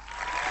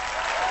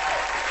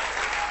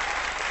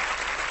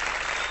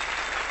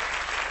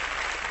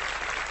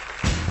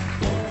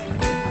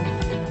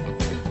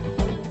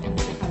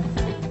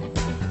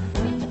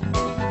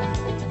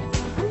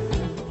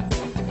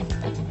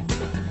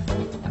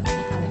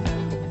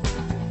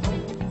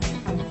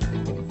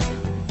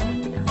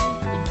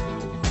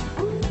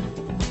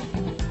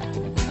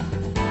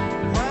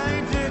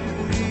 Why did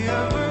we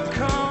ever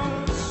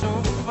come so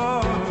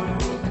far?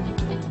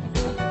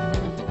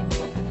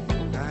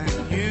 I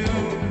knew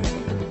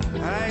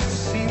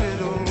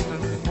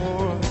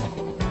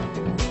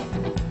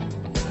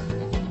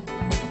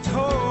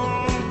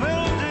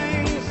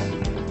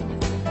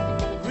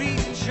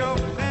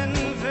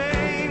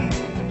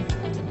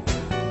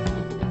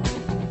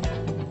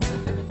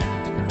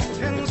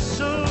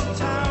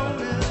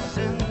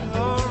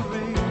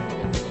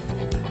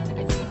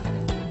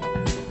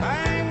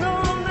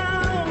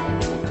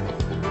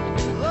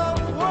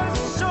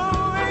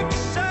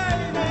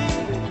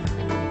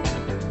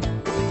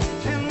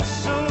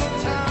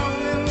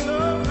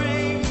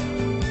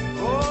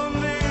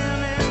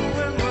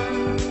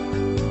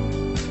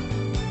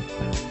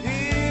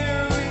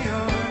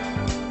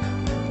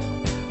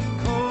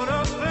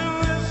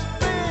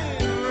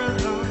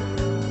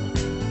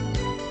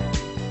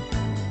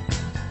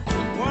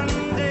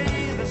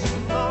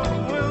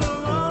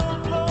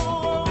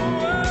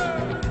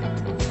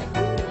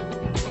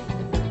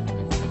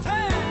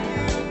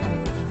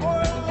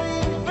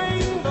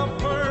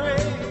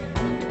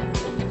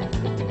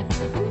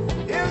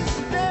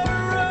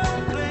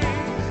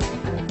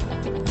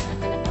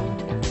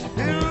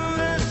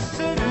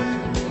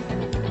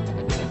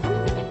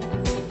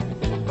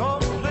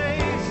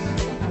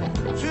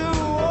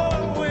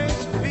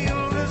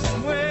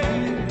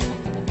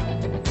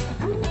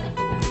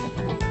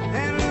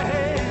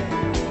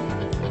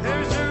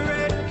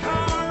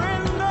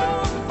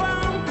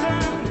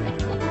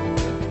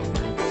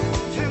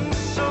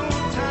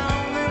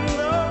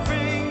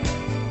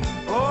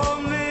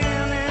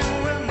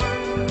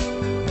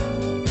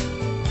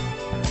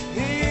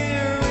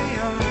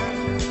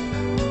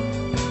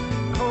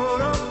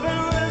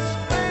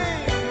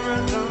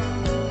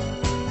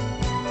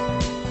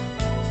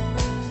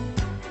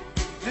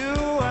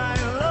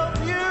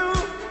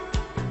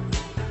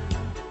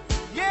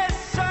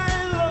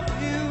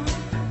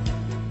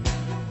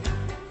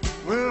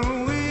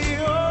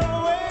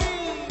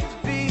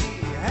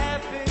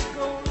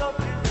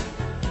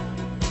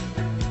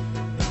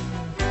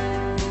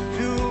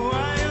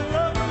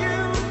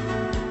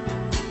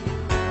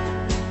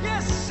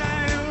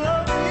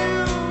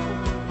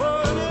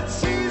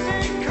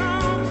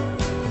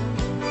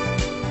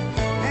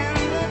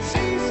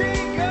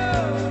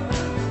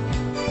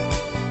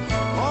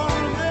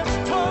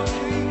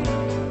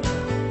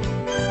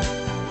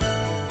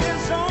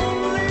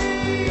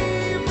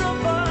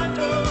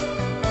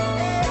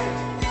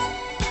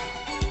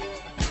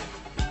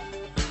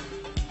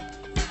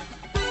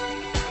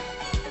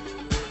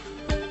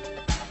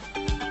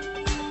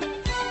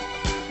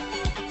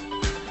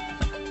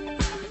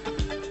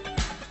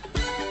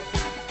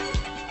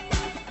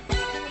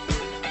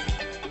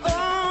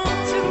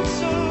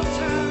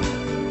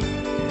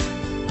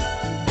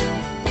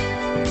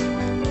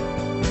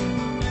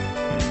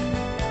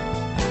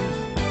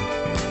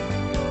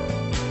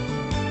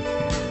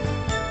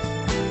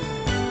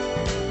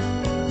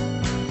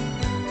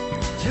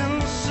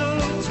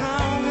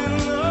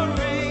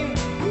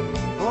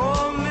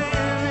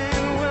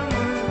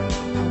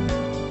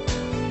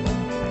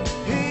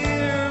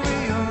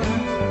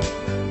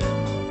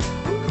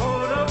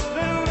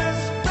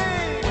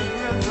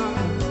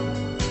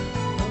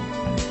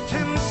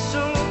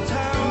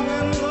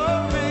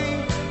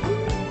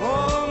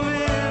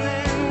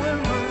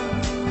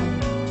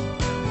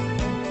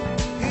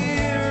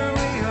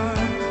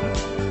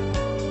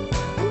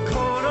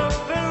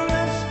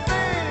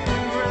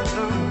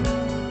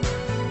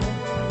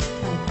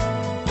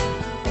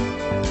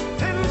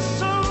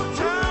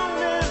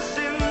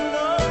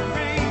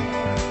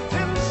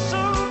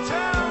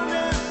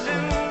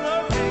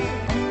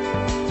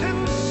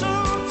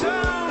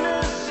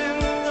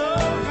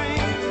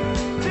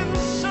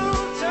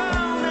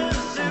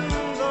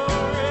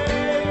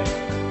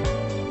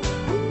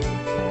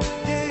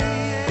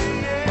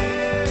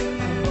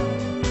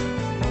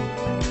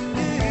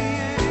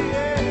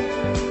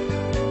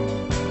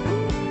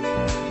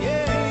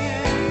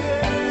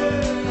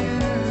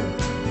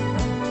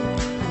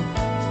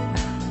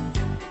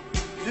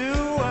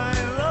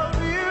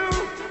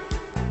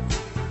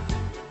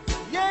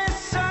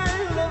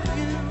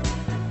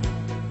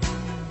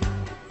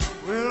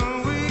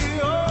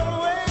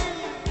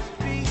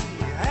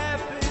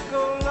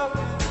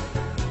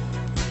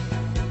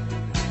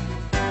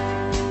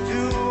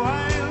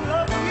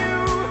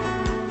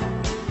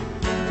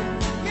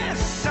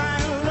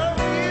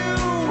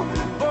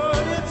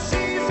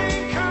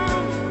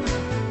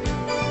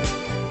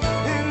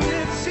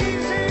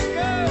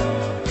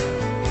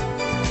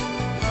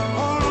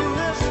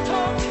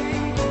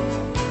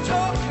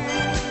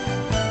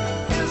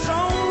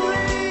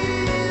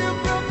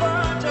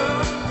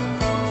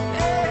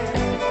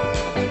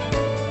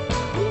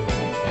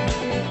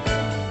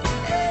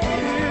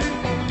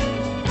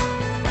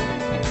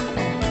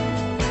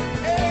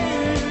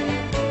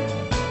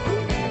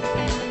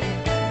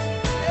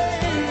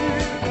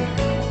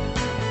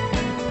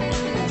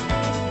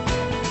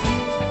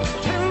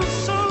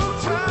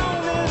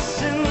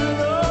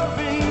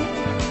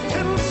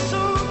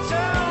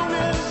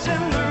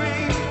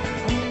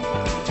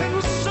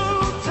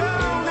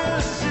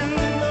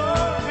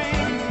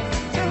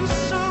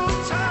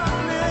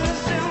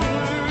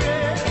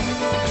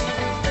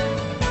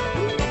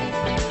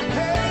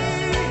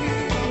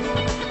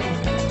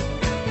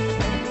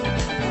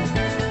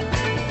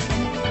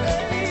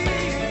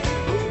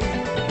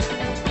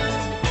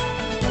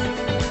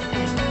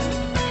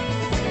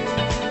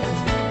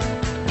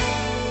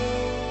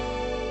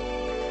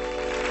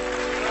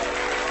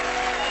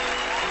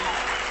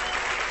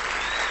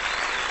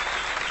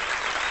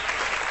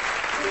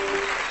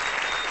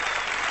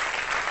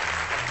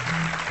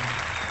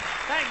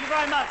Thank you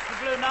very much, the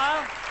Blue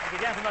Nile. Thank you,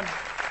 gentlemen.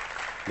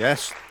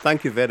 Yes,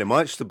 thank you very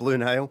much, the Blue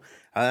Nile.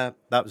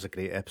 That was a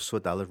great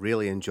episode. I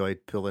really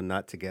enjoyed pulling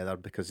that together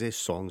because these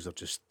songs are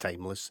just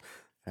timeless.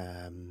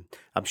 I'm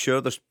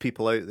sure there's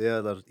people out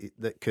there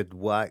that could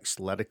wax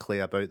lyrically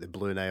about the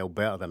Blue Nile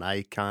better than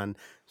I can.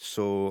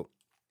 So,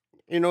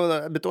 we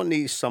don't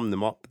need to sum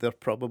them up. They're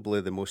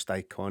probably the most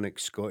iconic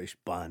Scottish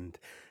band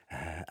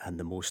and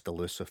the most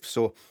elusive.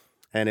 So,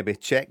 anyway,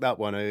 check that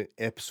one out,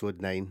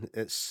 episode 9.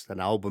 It's an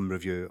album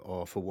review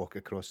of A Walk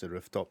Across the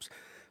Rooftops.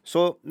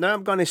 So now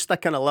I'm going to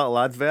stick in a little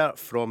advert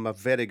from a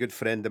very good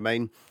friend of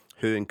mine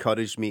who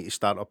encouraged me to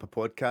start up a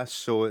podcast.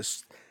 So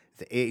it's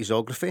the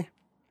 80sography.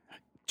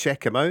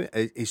 Check him out.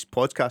 His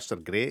podcasts are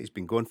great. He's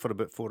been going for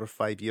about 4 or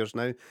 5 years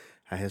now.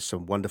 He has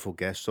some wonderful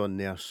guests on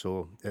there.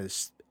 So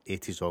it's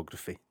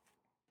 80sography.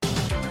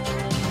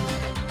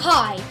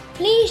 Hi,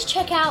 please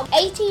check out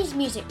 80s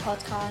music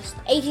podcast,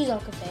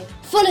 80sography,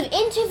 full of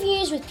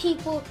interviews with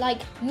people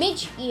like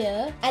Midge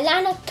Ure,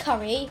 Alana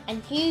Curry,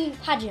 and Hugh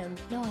Padgham.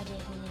 No idea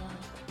who they are.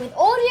 With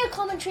audio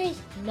commentaries,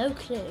 no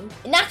clue.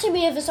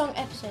 Anatomy of a Song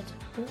episodes,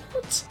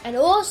 what? And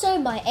also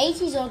my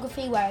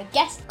 80sography, where a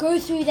guest go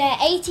through their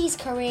 80s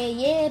career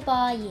year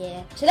by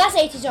year. So that's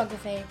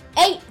 80sography.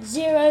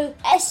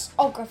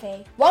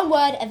 80sography. One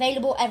word,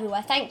 available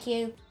everywhere. Thank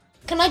you.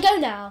 Can I go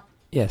now?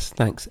 Yes,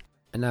 thanks.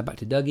 And now back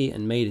to Dougie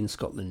and Made in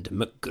Scotland,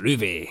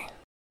 McGroovy.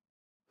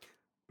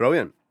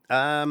 Brilliant.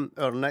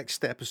 Our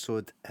next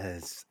episode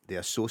is The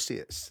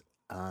Associates,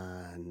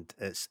 and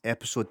it's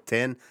episode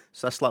 10.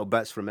 So that's little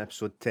bits from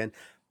episode 10.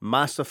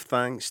 Massive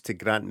thanks to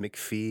Grant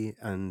McPhee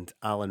and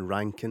Alan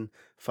Rankin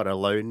for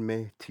allowing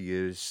me to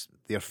use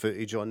their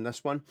footage on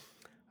this one.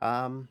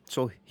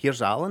 So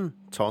here's Alan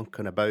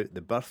talking about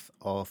the birth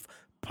of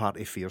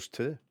Party Fears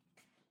 2.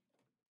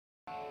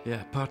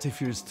 Yeah, Party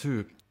Fears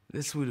 2.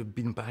 This would have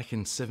been back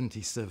in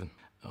 77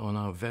 on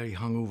a very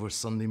hungover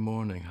Sunday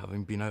morning,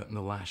 having been out in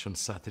the lash on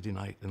Saturday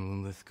night in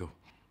Linlithgow.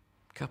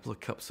 A couple of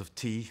cups of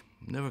tea,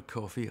 never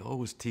coffee,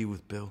 always tea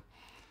with Bill.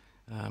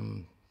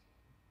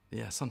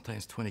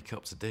 Sometimes 20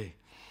 cups a day.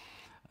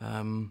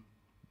 And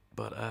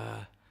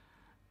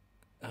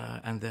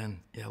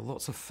then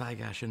lots of fag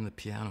ash in the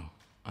piano,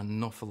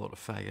 an awful lot of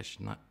fag ash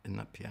in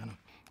that piano.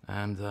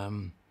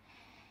 And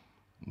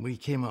we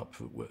came up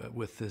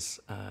with this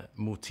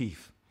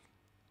motif.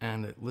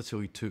 And it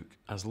literally took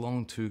as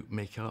long to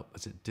make up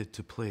as it did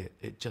to play it.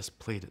 It just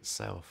played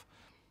itself.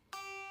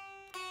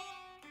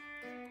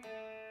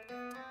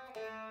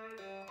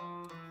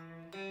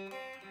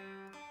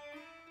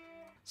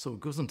 So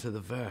it goes into the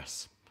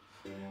verse.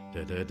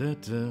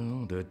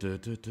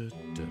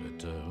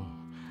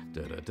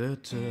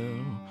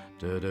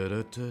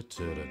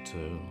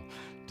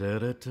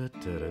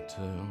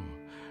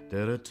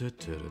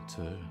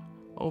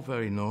 All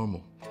very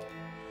normal.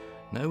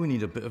 Now we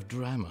need a bit of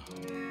drama.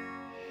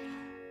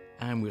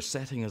 And we're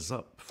setting us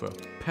up for a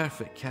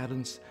perfect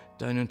cadence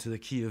down into the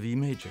key of E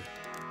major.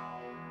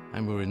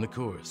 And we're in the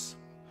chorus.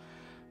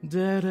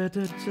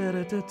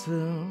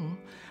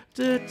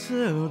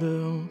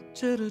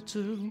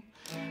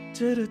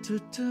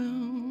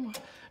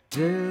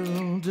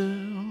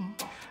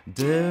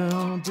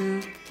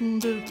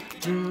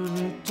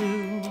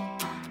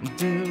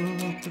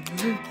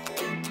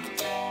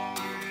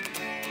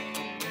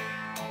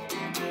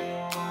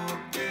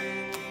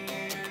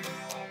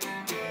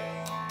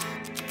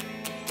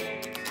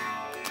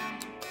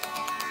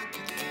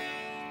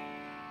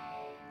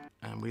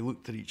 We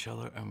looked at each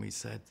other and we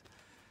said,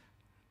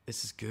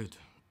 this is good.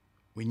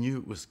 We knew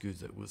it was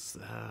good. It was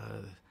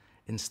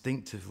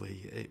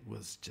instinctively,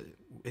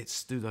 it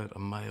stood out a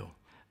mile.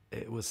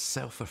 It was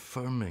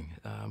self-affirming.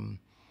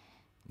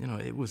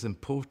 It was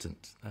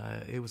important.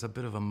 It was a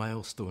bit of a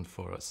milestone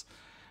for us.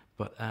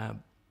 But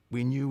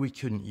we knew we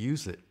couldn't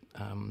use it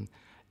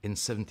in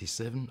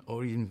 77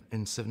 or even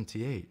in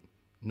 78,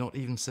 not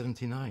even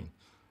 79,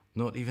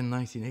 not even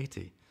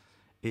 1980.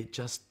 It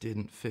just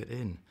didn't fit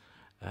in.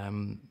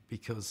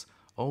 Because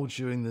all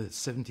during the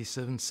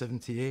 77,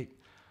 78,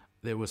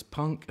 there was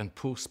punk and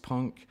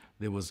post-punk,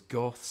 there was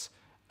goths,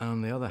 and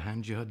on the other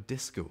hand, you had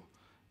disco.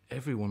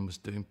 Everyone was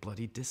doing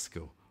bloody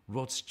disco.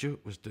 Rod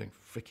Stewart was doing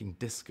freaking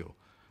disco.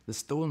 The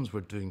Stones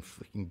were doing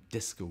freaking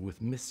disco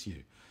with Miss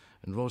You.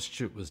 And Rod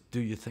Stewart was,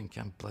 do you think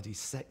I'm bloody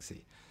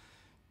sexy?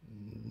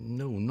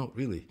 No, not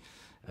really.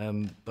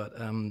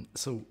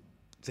 So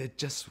it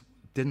just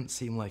didn't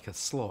seem like a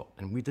slot,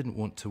 and we didn't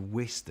want to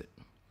waste it.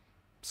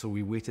 So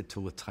we waited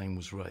till the time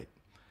was right.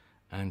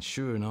 And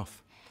sure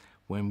enough,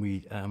 when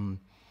we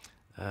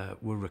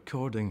were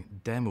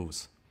recording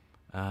demos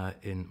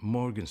in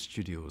Morgan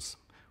Studios,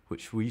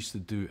 which we used to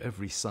do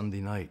every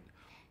Sunday night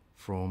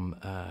from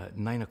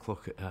 9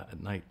 o'clock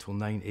at night till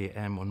 9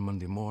 a.m. on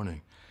Monday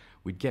morning,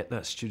 we'd get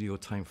that studio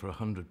time for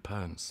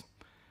 £100.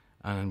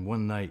 And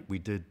one night we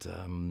did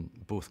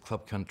both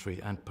Club Country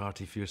and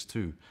Party Fears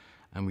 2,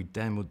 and we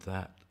demoed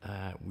that.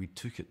 We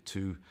took it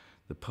to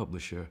the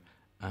publisher,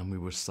 and we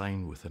were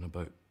signed within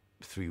about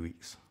 3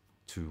 weeks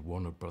to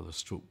Warner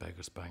Brothers /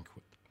 Beggars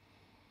Banquet.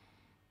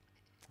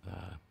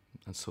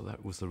 And so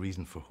that was the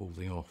reason for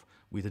holding off.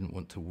 We didn't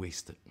want to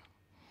waste it.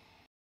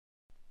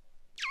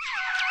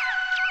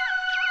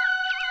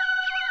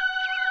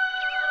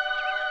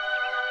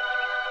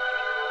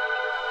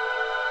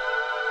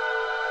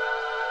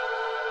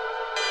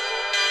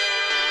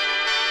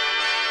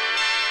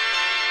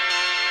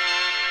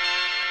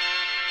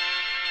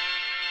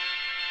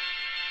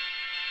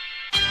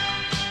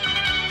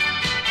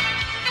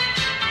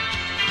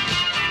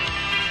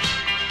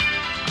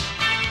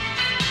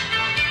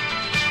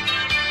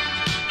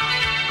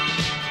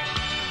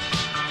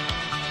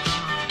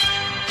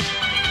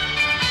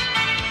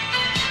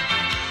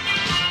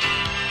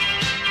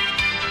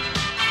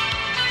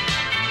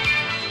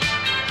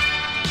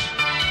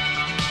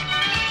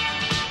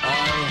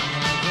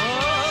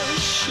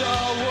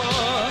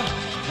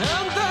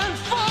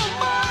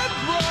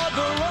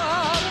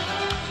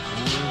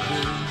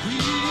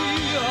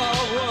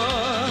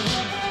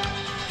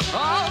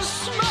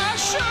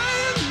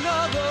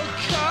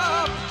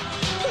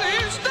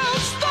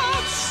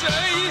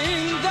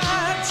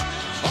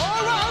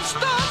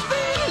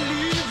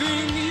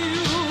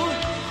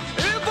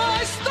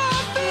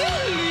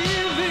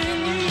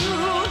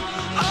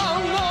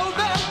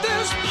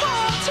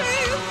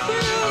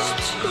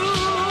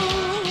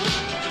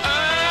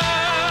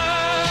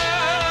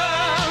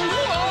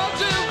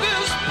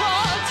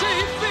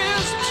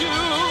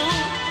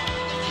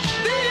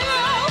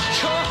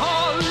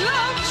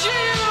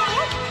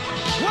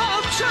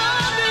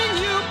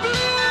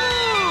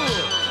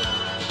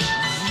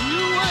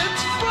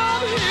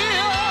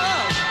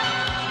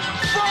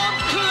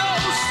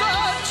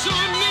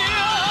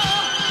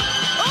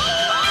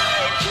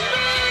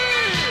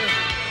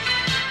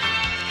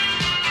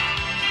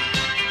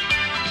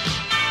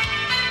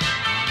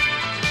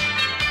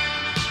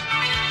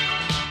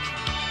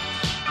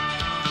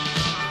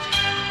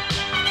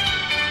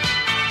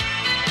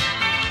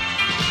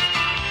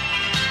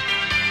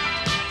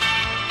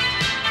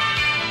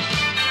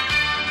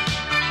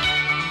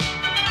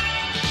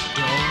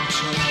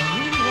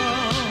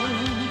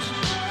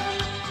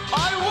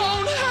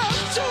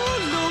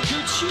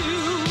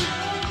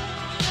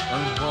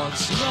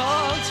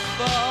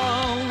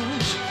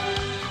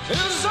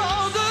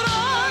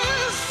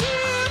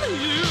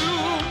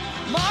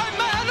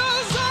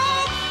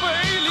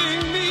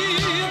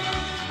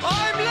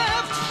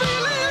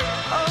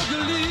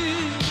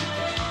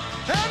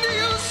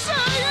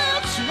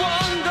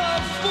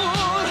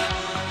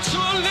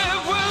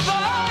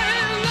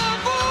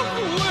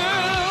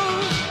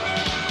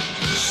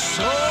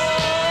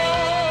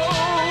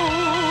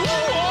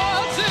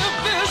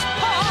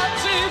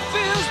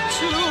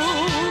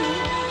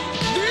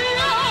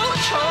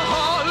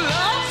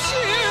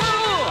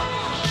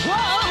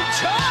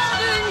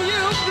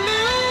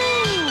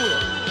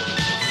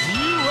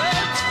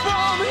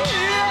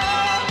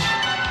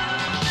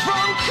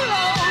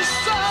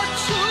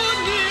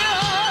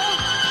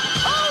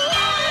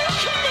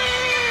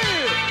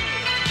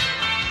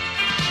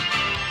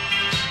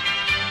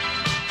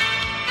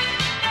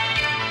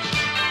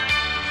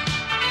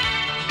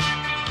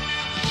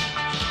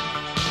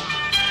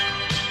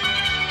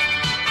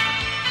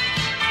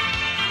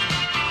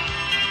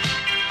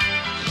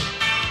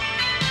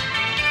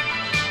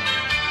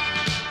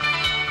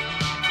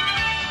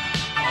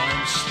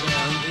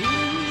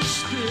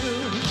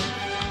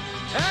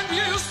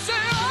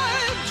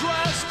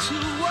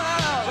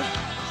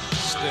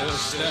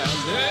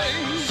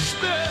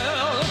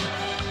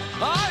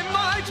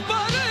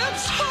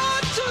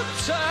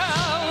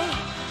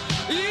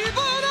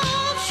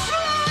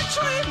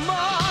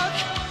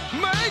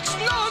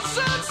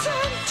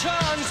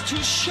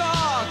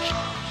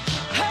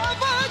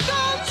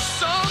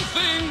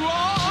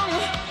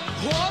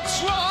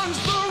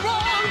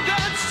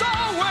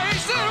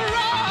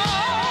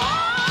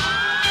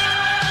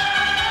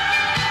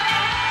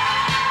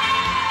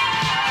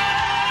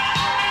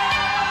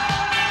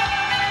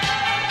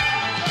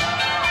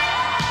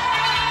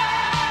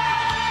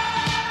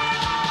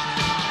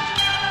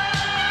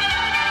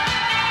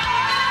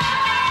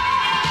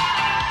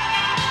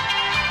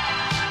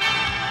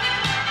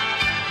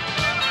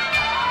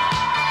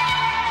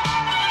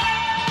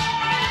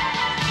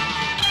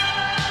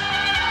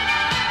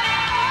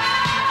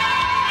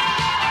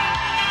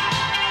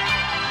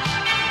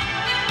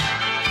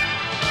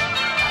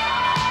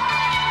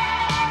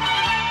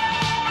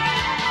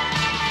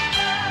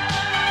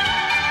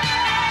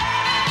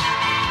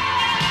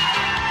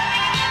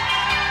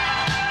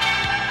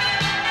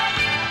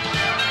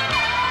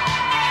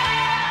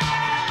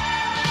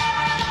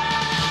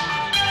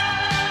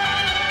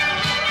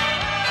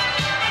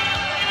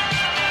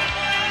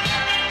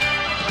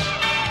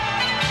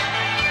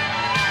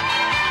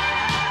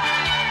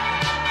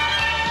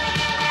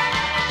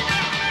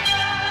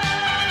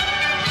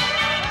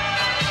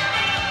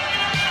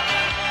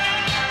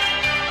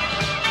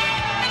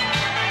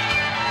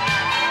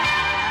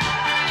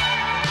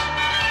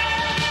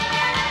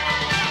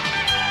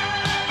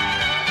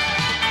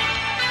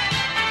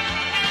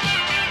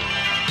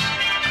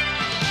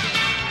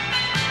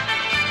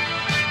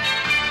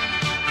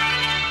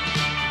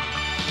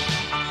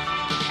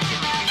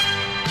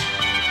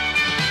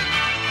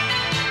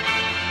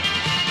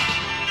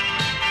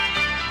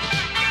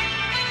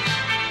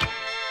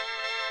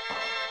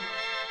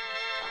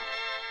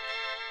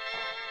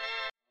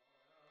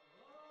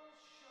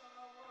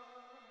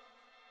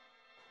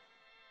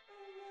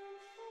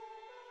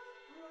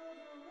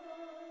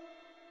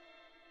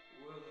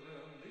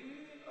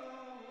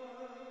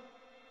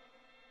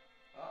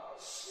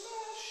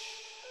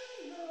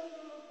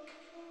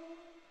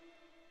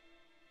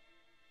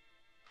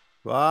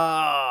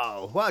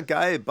 Wow, what a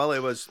guy Billy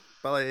was.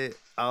 Billy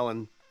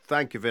Allen,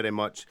 thank you very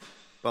much.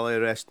 Billy,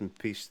 rest in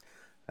peace.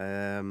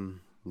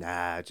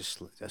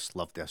 Just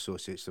loved the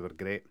Associates, they were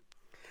great.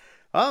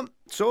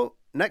 So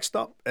next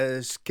up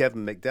is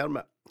Kevin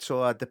McDermott.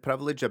 So I had the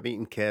privilege of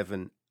meeting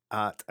Kevin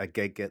at a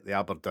gig at the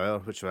Aberdour,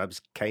 which I was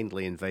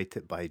kindly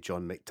invited by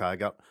John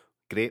McTaggart.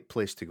 Great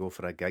place to go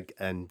for a gig.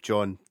 And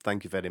John,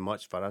 thank you very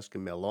much for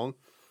asking me along.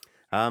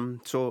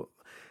 So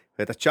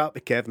we had a chat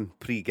with Kevin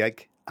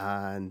pre-gig,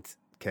 and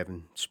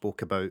Kevin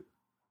spoke about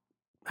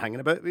hanging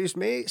about with his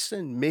mates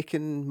and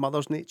making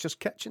Mother's Nature's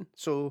Kitchen.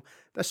 So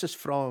this is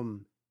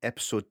from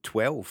episode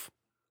 12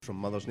 from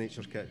Mother's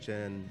Nature's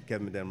Kitchen,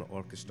 Kevin McDermott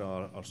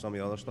Orchestra, or some of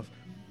the other stuff.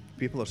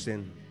 People are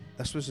saying,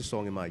 this was the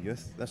song of my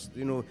youth. This,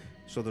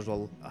 so there's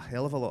a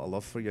hell of a lot of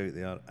love for you out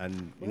there,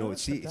 and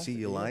see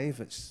you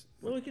live. It's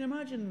well, we can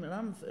imagine.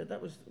 That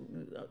was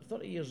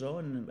 30 years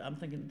on, and I'm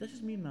thinking, this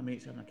is me and my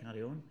mates having a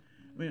carry on.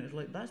 I mean, it's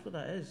like that's what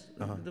that is.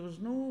 There was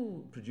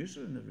no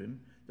producer in the room.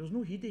 There was no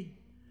Heedy.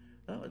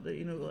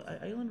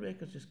 Island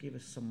Records just gave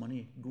us some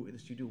money, go to the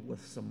studio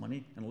with some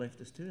money, and left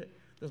us to it.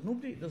 There's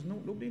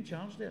nobody in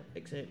charge there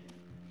except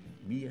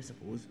me, I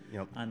suppose,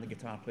 and the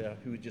guitar player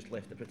who had just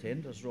left the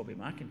Pretenders, Robbie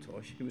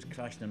McIntosh, who was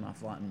crashing in my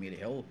flat in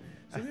Maryhill.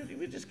 So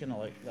we're just kind of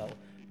like, well,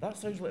 that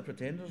sounds like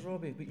Pretenders,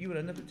 Robbie, but you were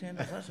in the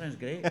Pretenders. That sounds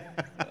great.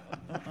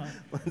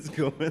 Let's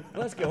go with it.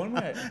 Let's get on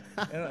with it.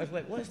 And I was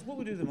like, what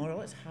we do tomorrow?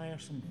 Let's hire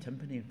some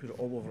timpani and put it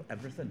all over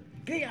everything.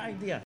 Great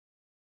idea.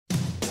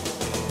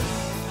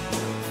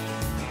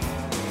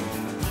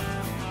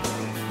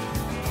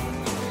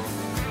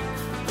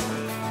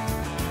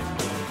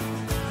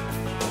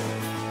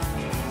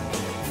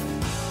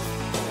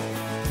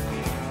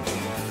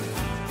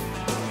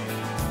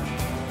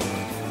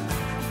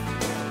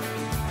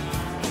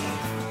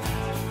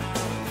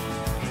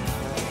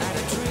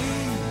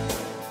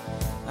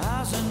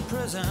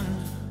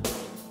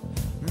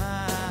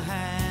 My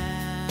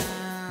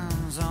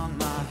hands on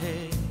my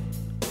head,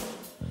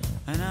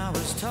 and I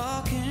was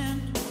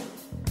talking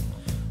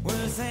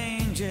with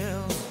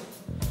angels.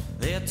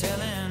 They're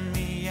telling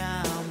me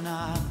I'm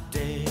not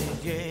dead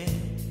yet,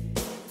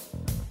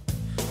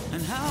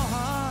 and how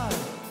hard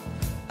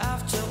I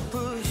have to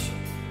push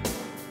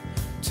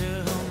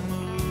to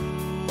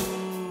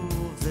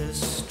move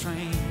this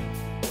train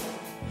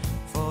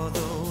for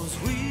those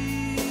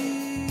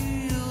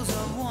wheels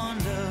of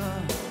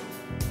wonder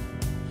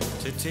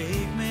to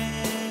take me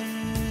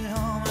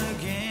home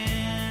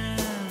again.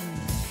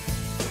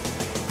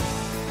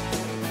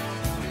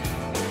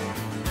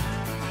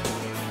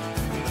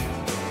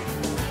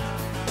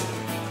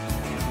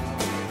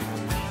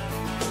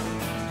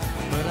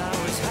 But I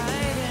was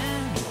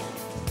hiding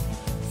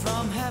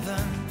from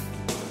heaven,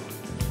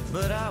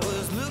 but I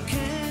was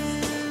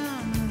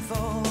looking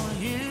for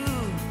you.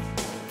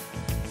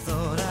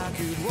 Thought I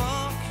could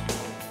walk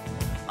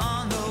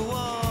on the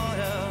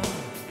water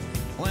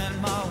when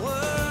my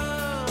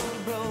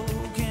world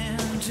broke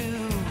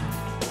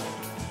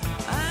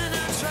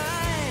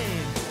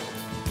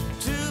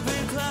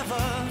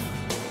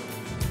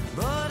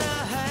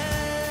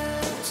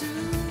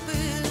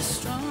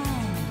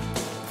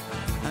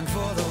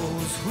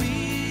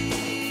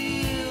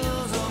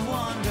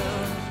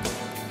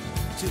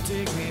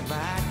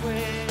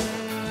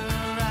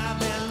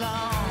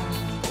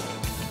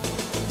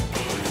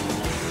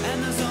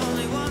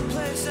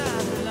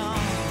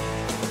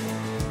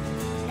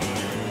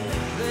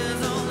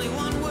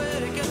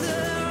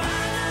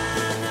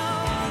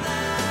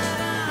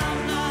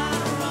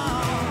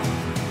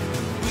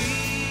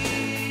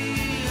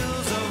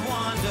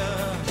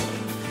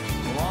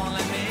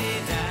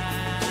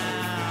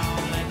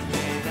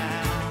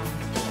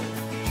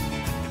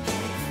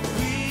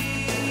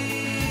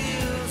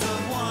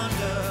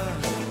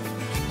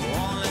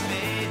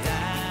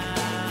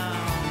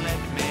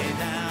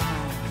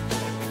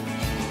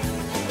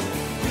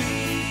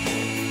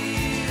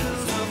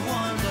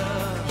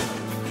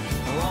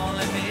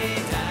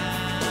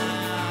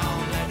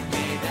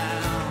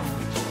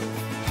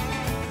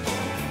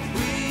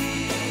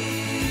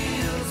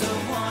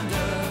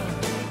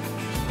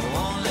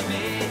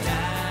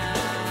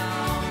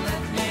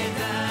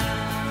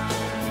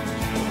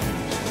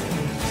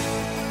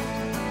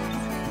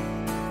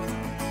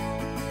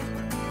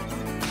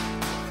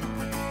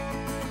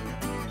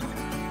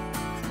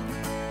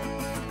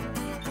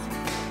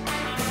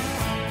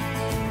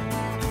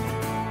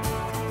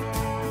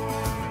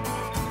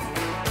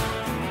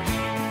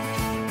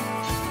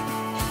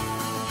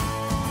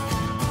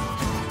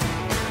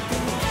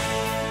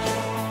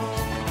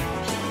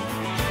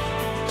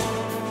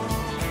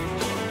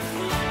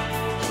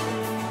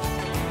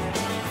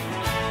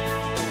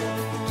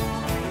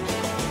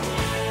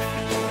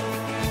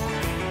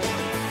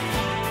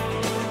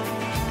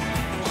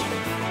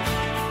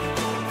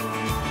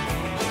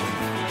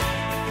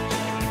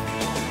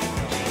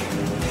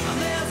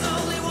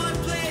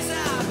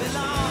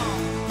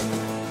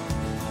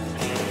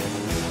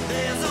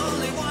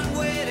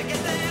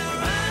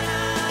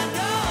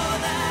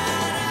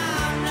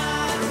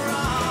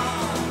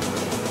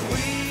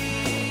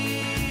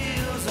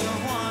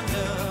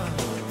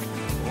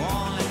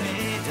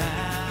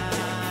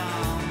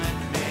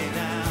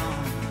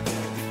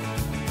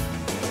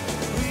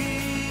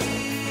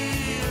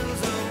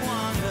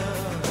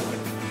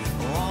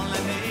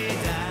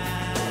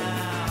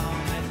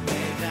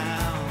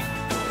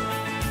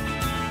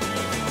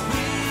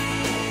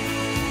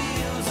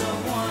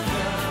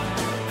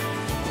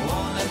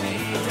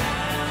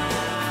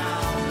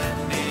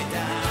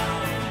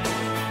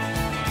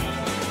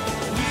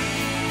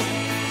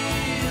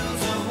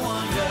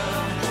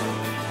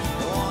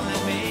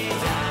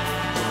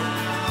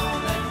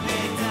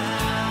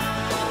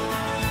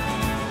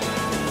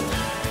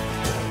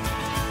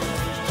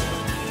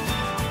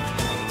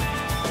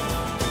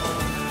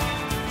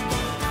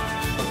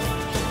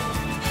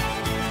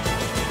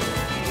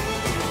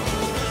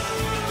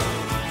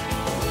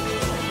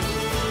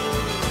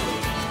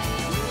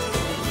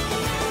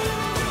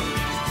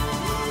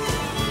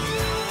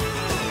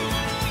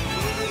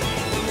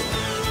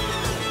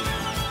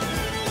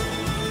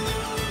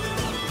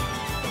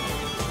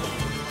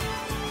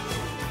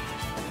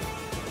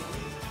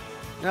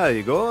There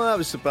you go. That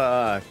was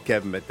about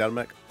Kevin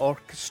McDermott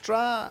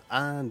Orchestra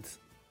and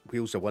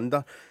Wheels of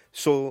Wonder.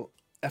 So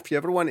if you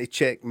ever want to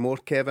check more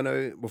Kevin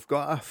out, we've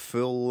got a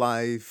full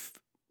live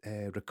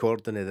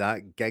recording of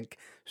that gig,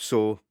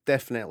 so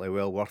definitely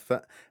well worth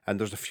it. And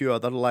there's a few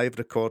other live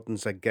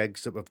recordings of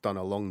gigs that we've done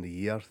along the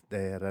year.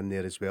 They're in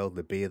there as well.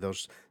 The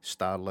Bathers,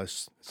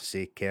 Starless,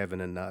 say Kevin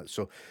and that.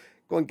 So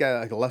go and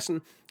get a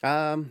listen.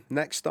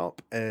 Next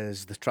up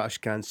is the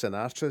Trashcan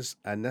Sinatras,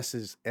 and this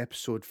is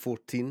episode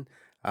 14.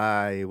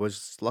 I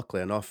was lucky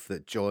enough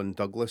that John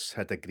Douglas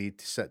had agreed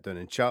to sit down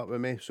and chat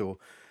with me, so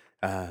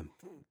it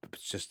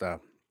was just a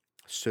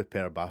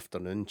superb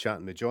afternoon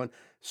chatting with John.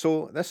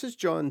 So this is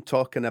John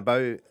talking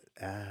about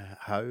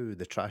how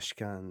the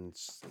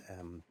Trashcans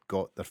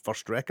got their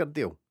first record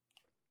deal.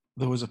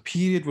 There was a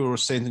period where we were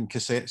sending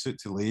cassettes out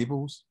to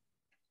labels,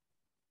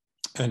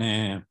 and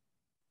there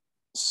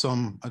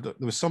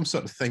was some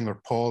sort of thing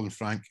where Paul and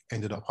Frank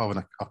ended up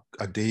having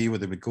a day where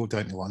they would go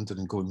down to London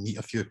and go and meet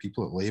a few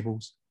people at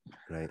labels.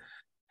 Right.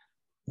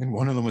 And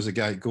one of them was a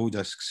guy at Gold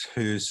Discs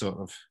who sort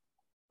of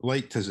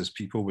liked us as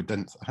people.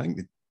 I think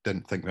they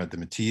didn't think we had the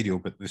material,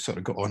 but they sort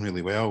of got on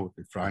really well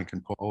with Frank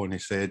and Paul, and he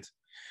said,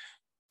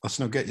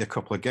 "Listen, I'll get you a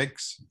couple of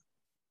gigs."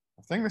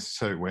 I think this is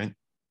how it went.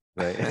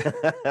 Right.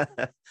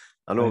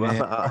 I know,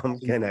 I'm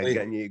kind of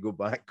getting you to go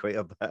back quite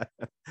a bit.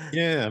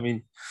 Yeah, I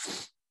mean,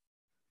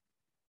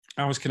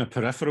 I was kind of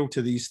peripheral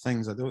to these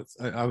things.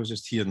 I was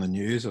just hearing the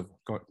news. I've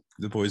got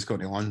the boys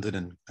going to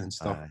London and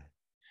stuff. Aye.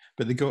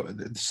 But they got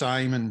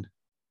Simon.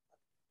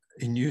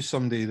 He knew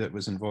somebody that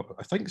was involved.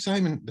 I think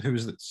Simon, who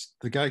was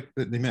the guy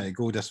that they met at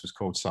Gold Discs, was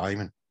called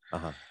Simon.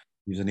 Uh-huh.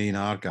 He was an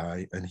A&R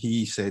guy, and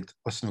he said,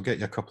 "Listen, I'll get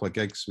you a couple of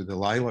gigs with the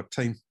Lilac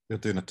Time. They're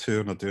doing a tour,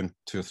 and they're doing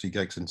 2 or 3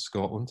 gigs in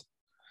Scotland."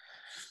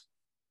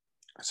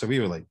 So we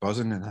were like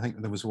buzzing, and I think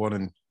there was one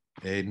in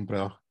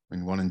Edinburgh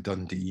and one in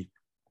Dundee.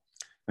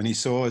 And he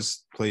saw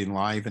us playing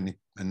live, and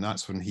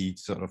that's when he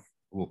sort of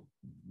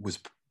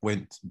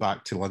went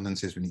back to London and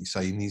says, "We need to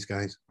sign these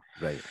guys."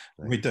 Right.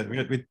 We did.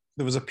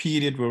 There was a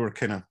period where we were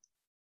kind of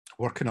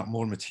working up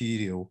more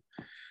material,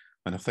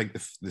 and I think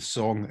the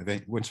song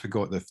event, once we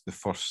got the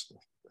first,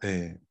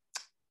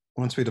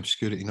 once we had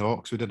Obscurity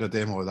Knocks, we did a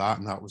demo of that,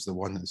 and that was the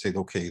one that said,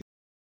 "Okay."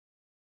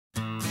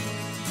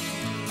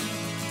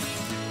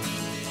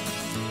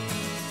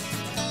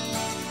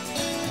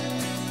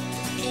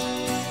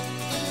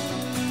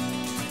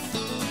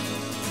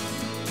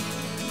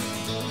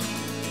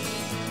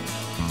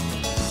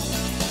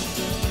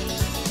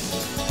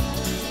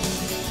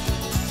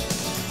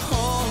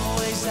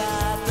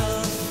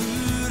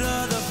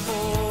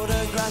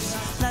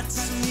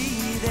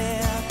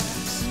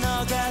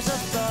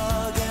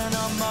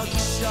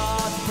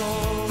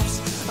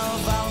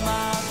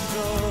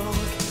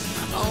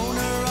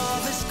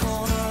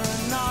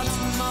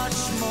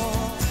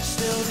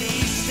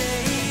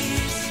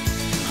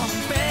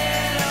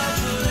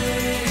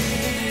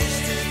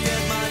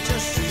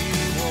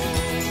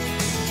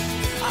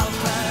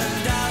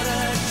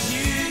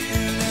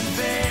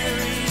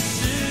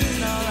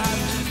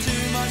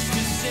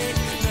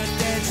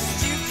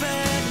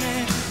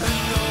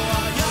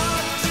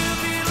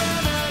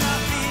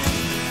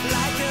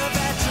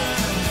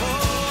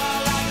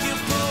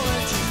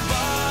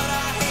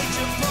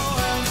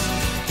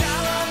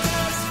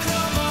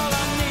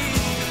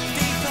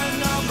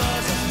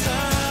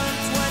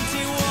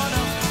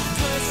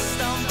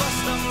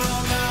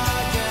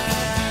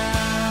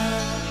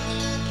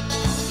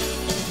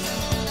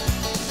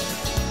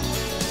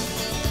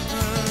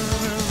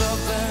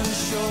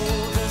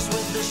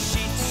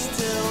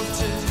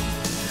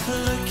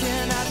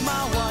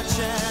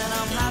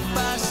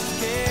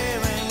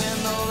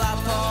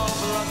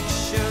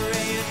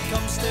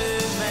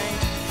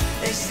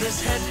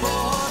 This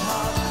headboard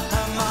hop,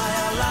 am I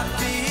a lot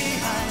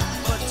behind?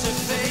 But to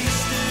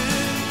face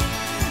doom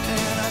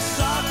in a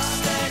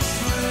sock-stitched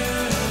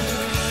room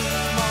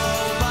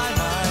all by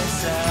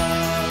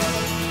myself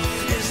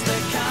is the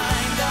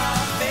kind of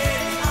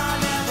fate I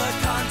never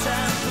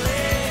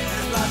contemplate.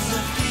 Lots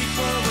of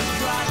people would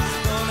cry,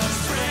 gonna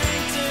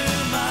spring to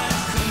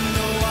mind.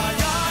 No, I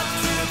ought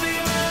to be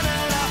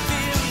running, I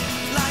feel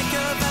like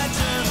a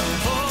veteran.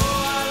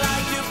 Oh, I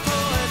like your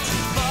poetry,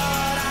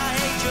 but I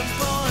hate your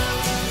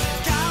poems.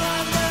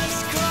 Calendar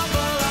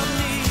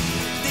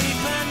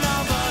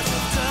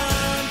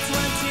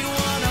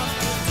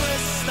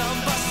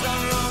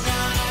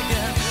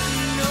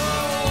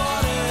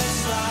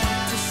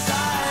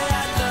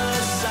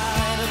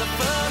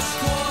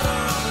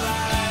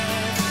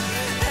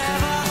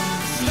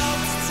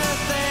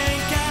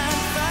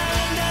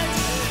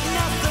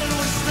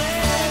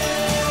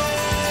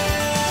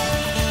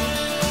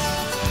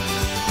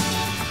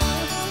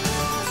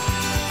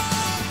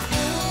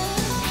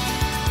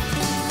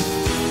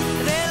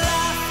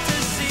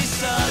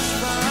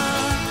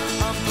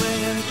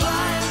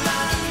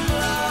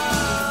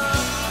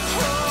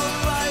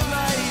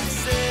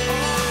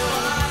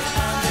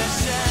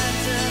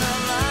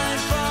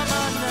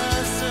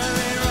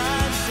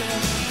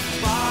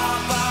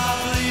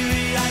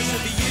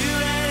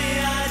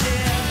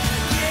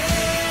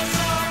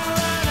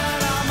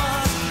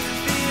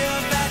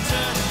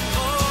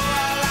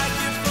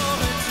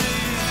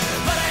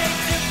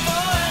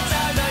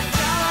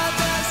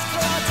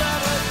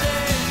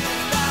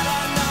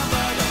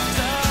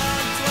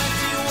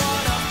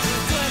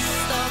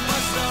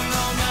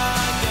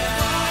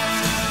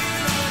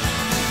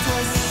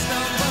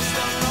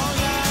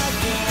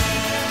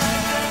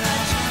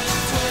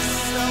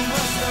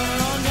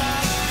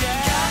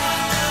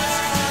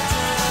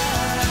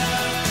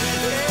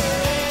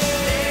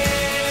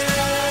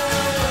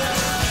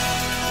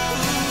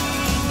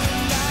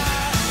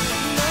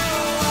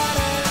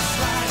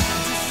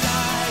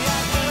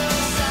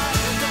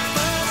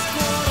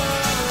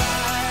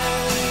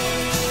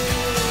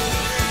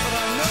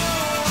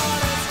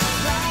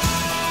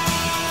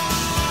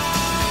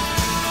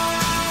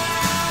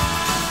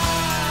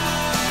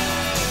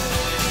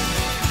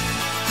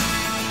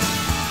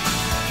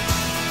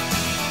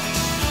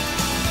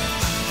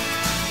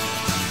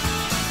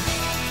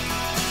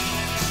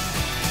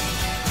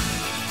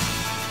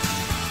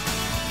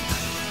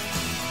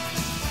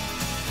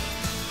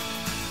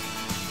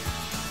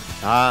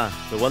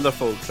The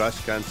wonderful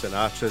Trishka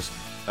Sinatra's.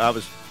 That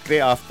was a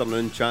great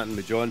afternoon chatting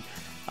with John.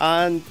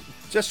 And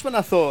just when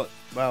I thought,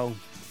 well,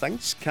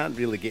 things can't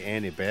really get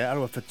any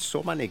better, we've had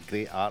so many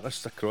great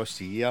artists across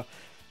the year,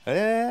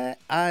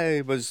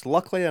 I was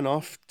lucky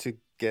enough to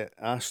get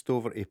asked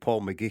over to Paul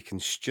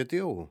McGeechan's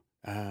studio.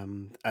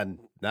 And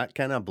that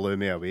kind of blew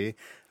me away.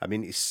 I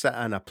mean, to sit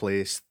in a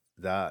place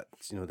that,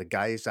 you know, the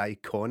guy's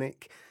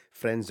iconic.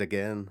 Friends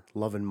Again,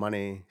 Love and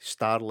Money,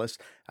 Starless,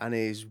 and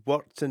he's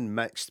worked and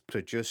mixed,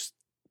 produced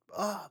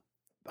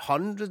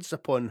hundreds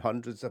upon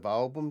hundreds of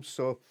albums.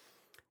 So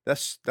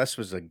this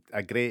was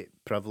a great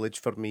privilege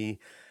for me,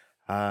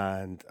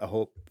 and I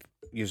hope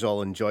you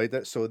all enjoyed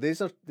it. So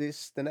the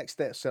next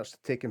excerpts are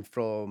taken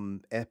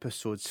from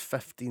episodes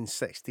 15,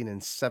 16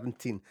 and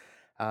 17,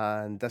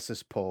 and this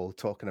is Paul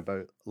talking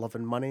about Love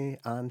and Money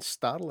and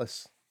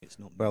Starless. It's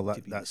not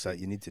that's it.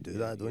 You need to do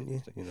that, don't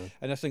you? You know.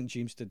 And I think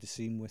James did the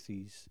same with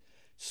his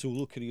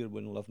solo career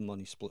when Love and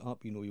Money split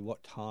up. You know, he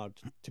worked hard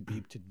to be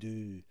able to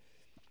do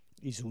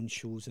his own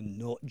shows and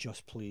not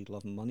just play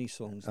Love and Money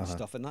songs and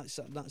stuff. And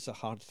that's a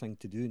hard thing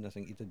to do. And I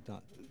think he did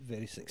that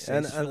very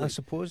successfully. And I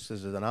suppose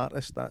as an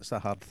artist, that's a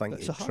hard thing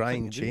to try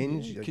and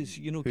change. Because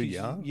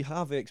you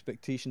have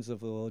expectations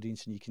of the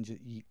audience, and you can just.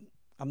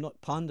 I'm not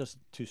pander's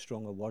too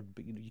strong a word,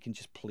 but you can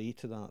just play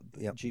to that.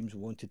 But James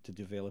wanted to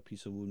develop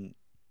his own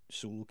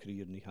solo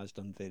career, and he has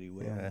done very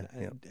well.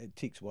 It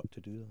takes work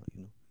to do that,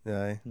 you know.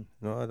 Yeah,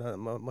 no, that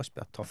must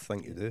be a tough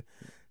thing to do,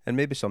 and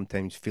maybe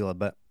sometimes feel a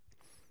bit.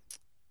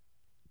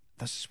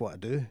 This is what I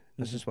do.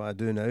 This is what I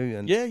do now,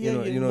 and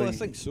you know, I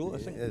think so. I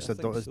think it's a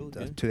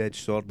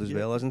two-edged sword as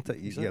well, isn't it?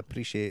 You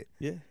appreciate.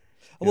 Yeah.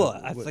 Well,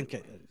 I think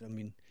I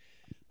mean,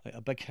 like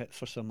a big hit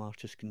for some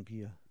artists can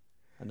be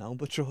an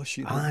albatross,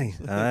 you know.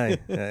 Aye,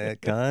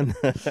 it can.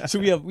 So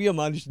we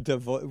managed to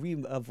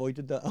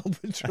avoided that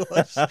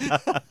albatross.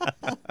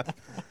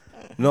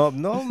 No,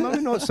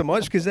 maybe not so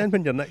much, because then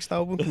when your next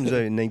album comes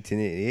out in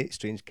 1988,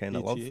 Strange Kind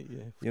of Love,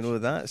 you know,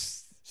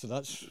 that's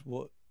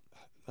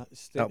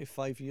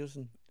 35 years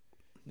in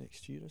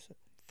next year, is it?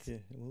 Yeah,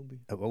 it will be.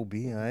 It will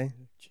be, aye.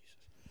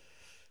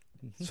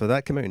 Jesus. So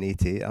that came out in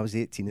 88. I was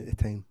 18 at the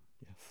time,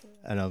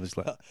 and I was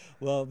like,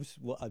 well,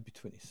 I'd be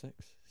 26,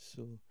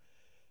 so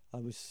I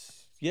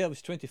was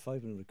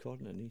 25 when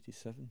recording it in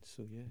 87.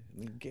 So yeah, I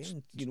mean,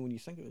 again, you know, when you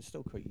think of it, it's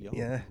still quite young.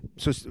 Yeah.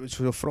 So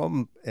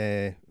from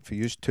for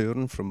you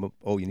touring from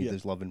All You Need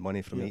Is Love and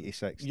Money from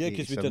 86. Yeah,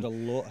 because we did a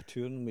lot of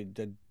touring.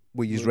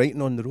 Were you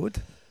writing on the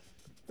road?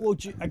 Well,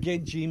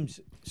 again, James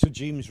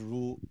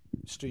wrote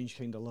Strange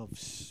Kind of Love.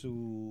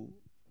 So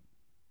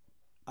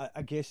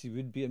I guess he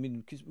would be. I mean,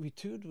 because we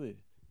toured with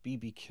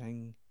B.B.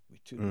 King, we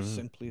toured with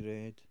Simply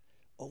Red.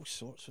 All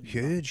sorts of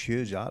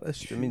huge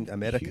artists. I mean,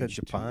 America,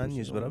 Japan,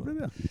 you were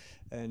everywhere.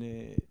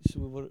 And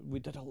so we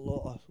did a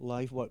lot of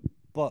live work,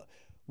 but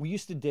we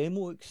used to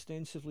demo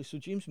extensively. So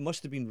James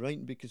must have been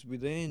right, because we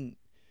then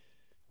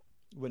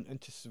went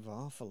into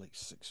Savannah for like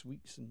 6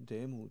 weeks and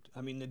demoed.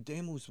 I mean, the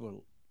demos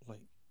were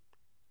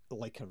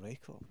like a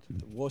record.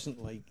 It wasn't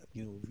like,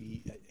 you know,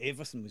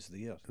 everything was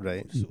there.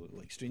 Right. So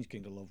like Strange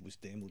Kind of Love was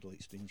demoed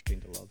like Strange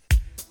Kind of Love.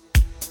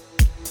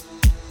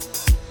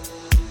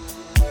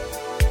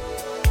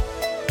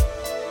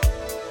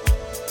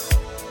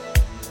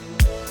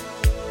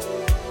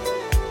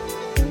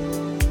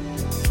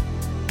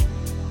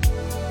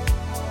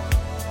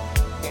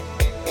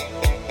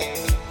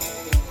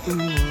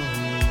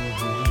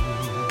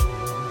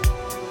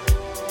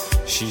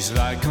 She's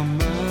like a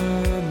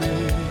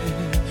mermaid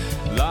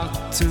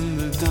locked in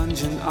the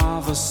dungeon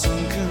of a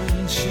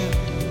sunken ship.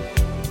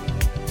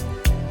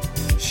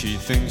 She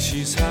thinks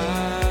she's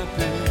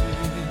happy,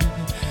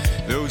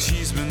 though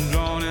she's been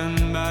drawn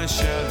in by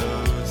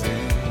shallow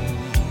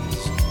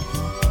things.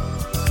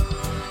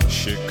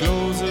 She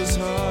closes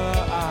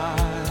her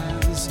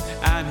eyes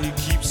and he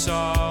keeps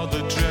all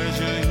the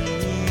treasure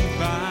he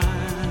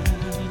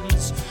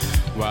finds,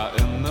 while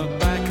in the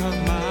back of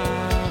my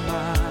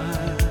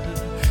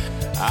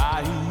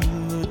I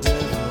hear the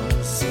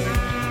devil sing.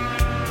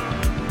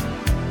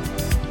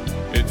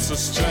 It's a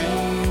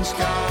strange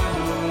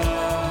kind of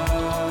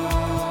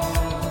love,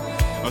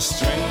 a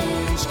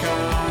strange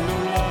kind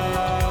of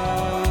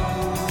love.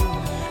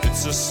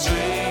 It's a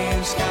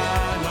strange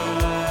kind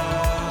of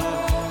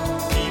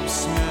love,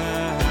 keeps me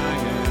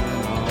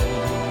hanging on.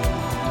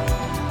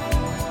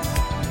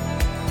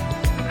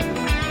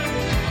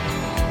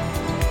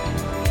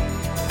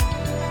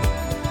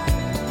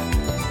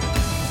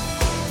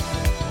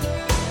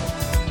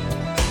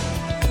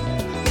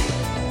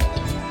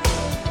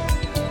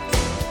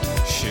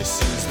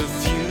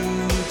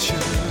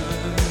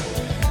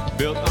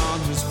 Built on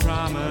his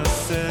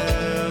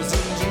promises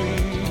and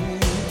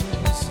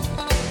dreams.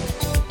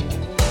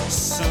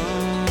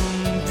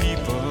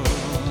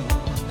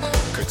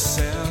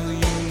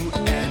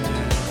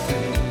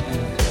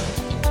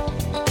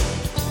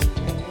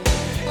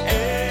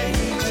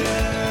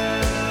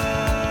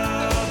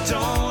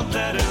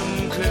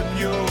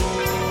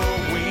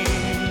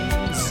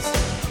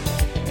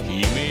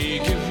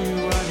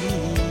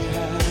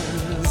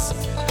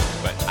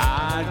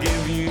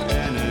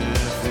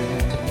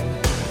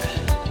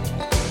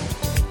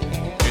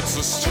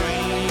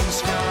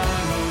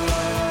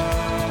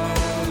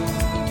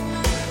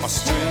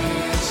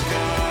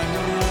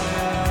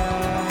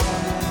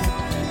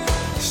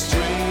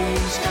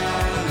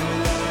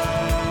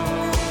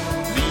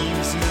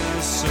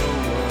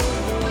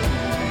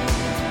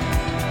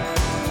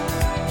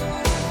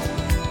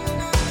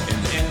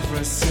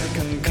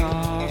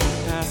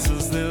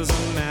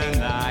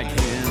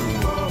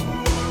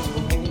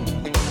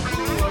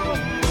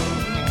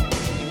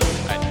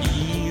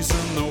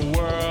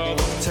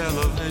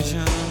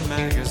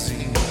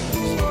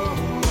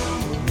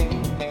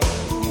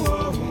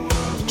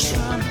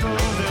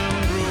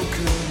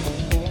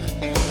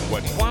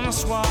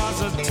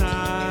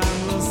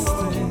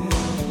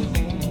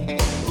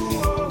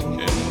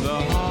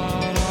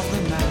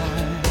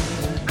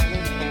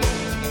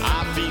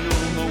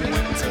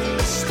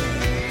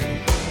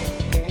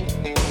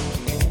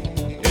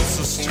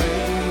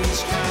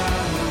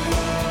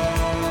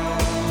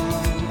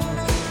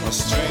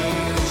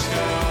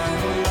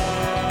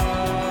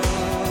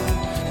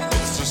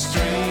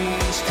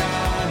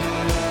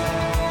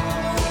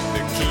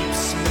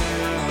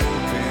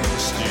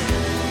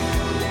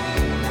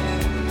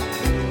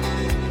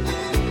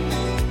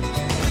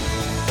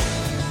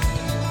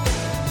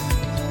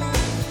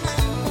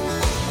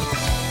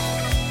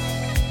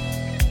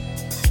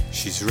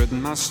 She's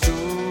written my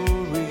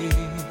story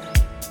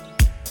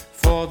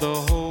for the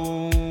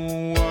whole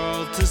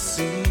world to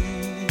see,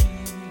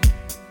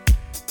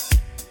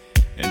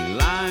 and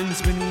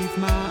lines beneath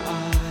my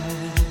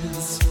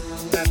eyes,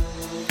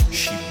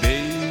 she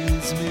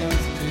bathes me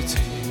with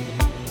pity.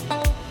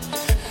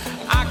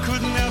 I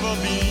could never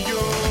be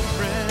your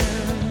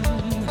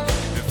friend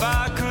if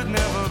I could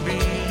never be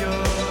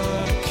your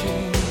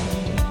king.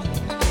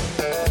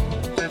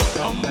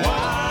 I'm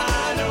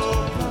wide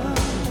open.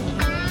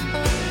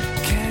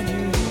 Can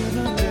you hear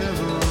the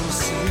devil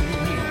sing?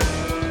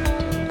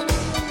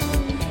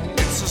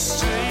 It's a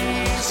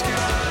strange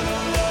kind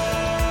of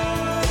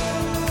love,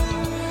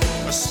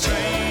 a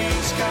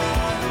strange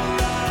kind of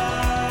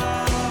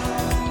love.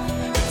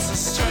 It's a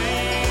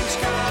strange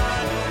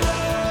kind of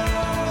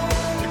love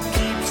that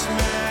keeps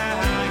me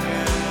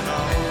hanging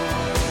on.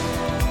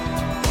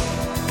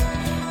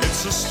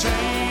 It's a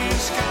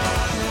strange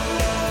kind of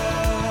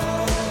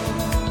love,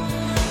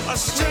 a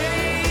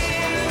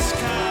strange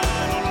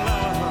kind of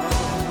love.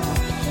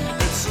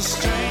 It's a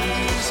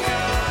strange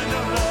kind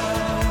of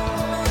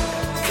love,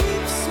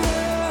 keeps me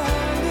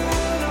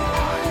hanging on.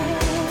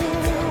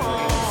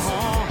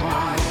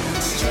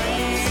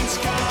 Strange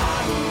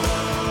kind of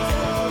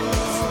love,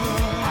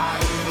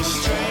 a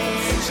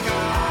strange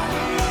kind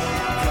of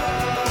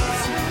love,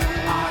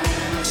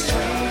 a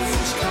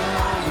strange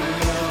kind of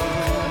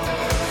love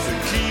that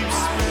keeps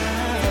me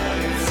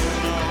hanging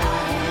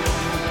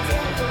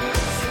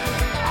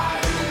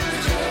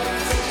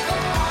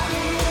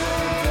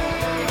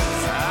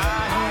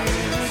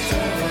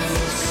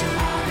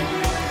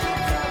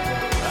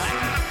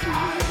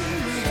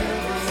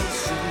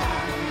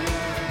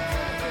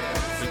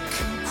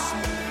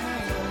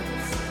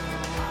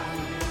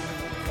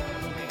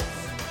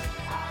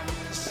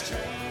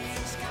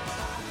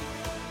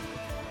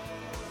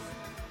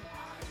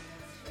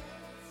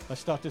I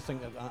started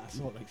thinking of that. I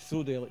thought, like,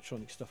 throw the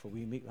electronic stuff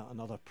away, make that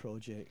another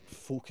project,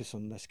 focus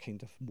on this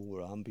kind of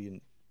more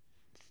ambient,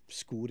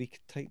 scorey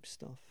type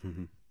stuff.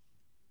 Mhm.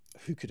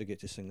 Who could I get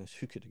to sing this?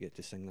 Who could I get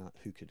to sing that?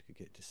 Who could I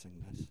get to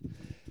sing this?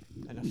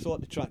 And I thought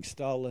the track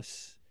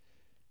Starless,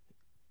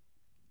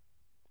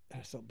 and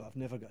I thought, but I've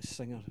never got a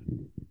singer,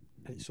 and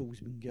it's always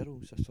been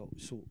girls. I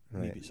thought, so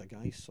Right. maybe it's a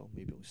guy's song,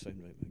 maybe it'll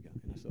sound right with a guy.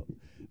 And I thought,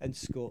 in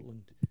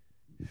Scotland,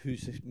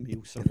 who's the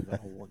male singer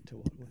that I want to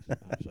work with? I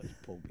was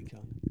like, Paul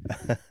Buchanan.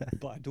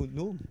 But I don't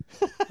know him.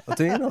 Oh,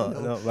 do you I not?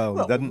 don't know. No,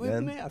 well, didn't we've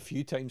then. met a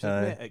few times. Aye.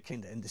 We've met at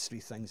kind of industry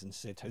things and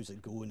said, how's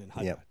it going? And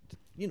had Yep.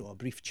 a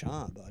brief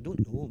chat, but I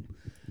don't know him.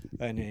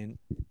 And then,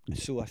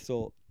 so I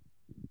thought,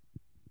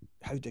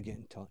 how do I get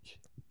in touch?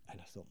 And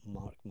I thought,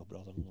 Mark, my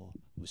brother-in-law,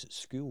 was at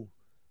school.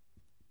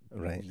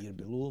 Right. A year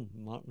below him.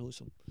 Mark knows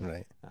him.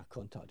 Right. And I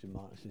contacted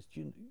Mark and says,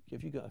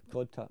 have you got a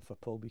contact for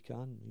Paul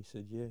Buchanan? He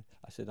said, yeah.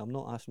 I said, I'm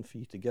not asking for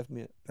you to give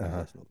me it. Uh-huh.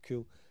 That's not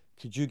cool.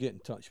 Could you get in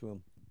touch with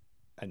him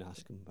and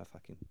ask him if I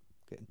can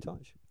get in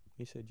touch?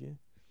 He said, yeah.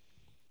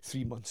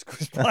 3 months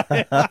goes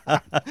by.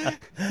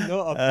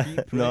 Not a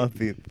peep. Not a right?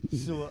 peep.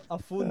 So I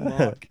phoned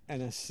Mark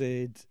and I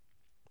said,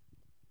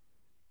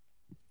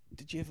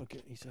 did you ever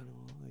get? He said,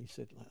 oh. He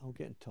said, like, I'll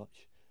get in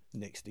touch.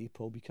 Next day,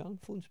 Paul Buchanan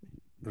phones me.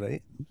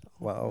 Right. Oh,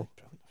 Wow.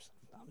 brilliant.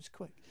 That was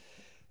quick.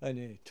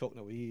 And talking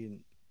away,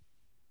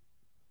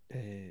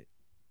 and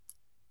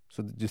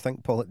So did you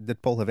think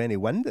did Paul have any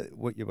wind at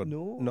what you were?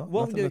 no, No,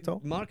 well, nothing at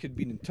all. Mark had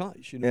been in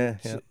touch, you know. Yeah,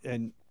 so-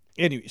 and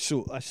anyway,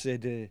 so I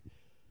said,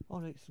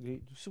 all right,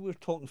 great. So we were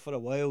talking for a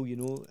while, you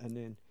know, and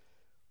then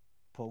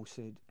Paul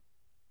said,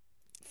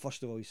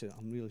 first of all, he said,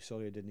 I'm really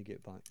sorry I didn't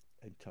get back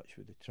in touch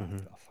with the track,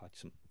 Mhm. but I've had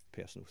some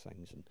personal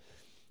things. And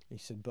he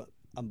said, but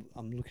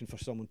I'm looking for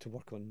someone to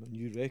work on my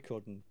new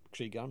record, and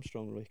Craig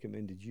Armstrong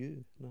recommended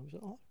you. And I was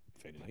like, oh,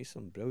 very nice,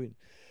 I'm brilliant.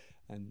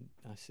 And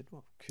I said,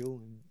 well,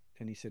 cool.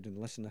 And he said, and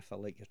listen, if I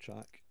like your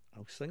track,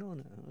 I'll sing on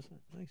it. And I was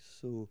like, nice.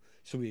 So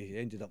we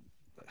ended up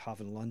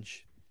having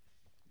lunch.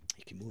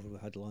 He came over, we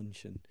had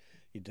lunch, and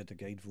he did a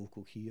guide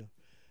vocal here,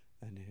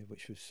 and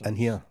which was And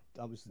here?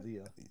 I was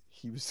there.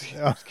 He was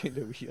there. It was kind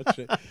of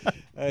weird.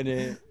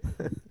 And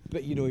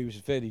but you know, he was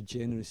very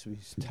generous with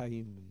his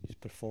time and his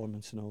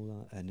performance and all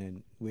that. And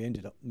then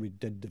we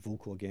did the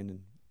vocal again in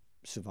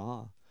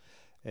Savannah.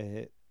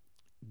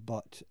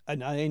 But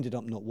I ended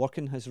up not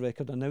working his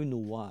record. I now know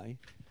why,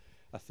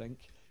 I think,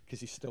 because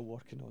he's still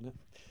working on it.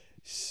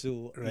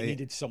 So Right. he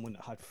needed someone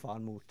that had far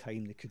more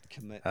time they could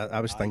commit. I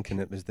was thinking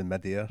it was the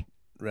mid-air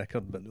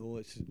record, but No,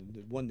 it's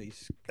the one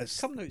that's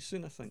coming out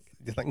soon, I think.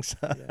 do you think so?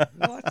 Yeah.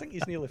 No, I think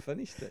he's nearly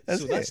finished it. Is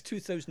So he? that's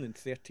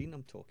 2013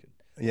 I'm talking.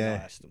 Yeah. I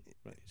asked him.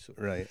 Right. So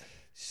Right.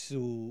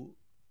 So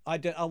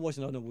I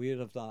wasn't unaware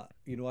of that.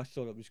 You know, I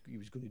thought he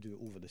was going to do it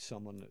over the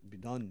summer and it'd be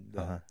done.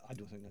 But Uh-huh. I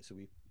don't think that's the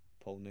way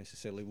Paul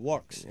necessarily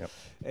works. Yep.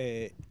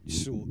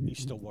 So he's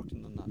still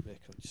working on that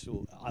record.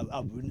 So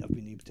I wouldn't have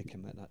been able to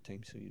commit that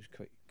time. So he was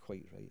quite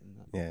right in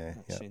that, Yeah,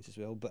 that yeah. sense as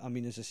well. But I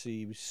mean, as I say,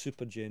 he was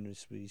super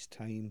generous with his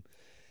time.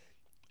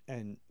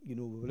 And you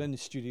know, we were in the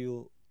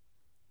studio,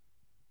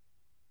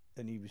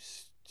 and he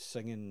was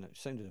singing. It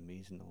sounded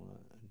amazing, all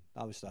that. And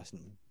I was asking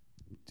him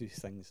to do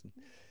things, and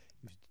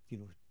he was, you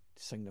know,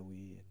 singing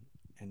away.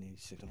 And he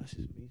said, "Oh, this is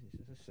amazing. He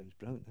said, this sounds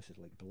brilliant. This is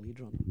like Blade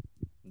Runner."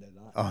 Now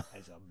that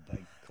is a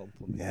big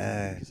compliment,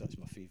 Yeah. because that's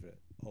my favourite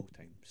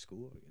all-time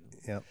score.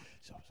 Yep.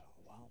 So I was like,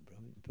 "Wow,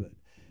 brilliant!" But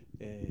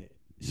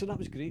so that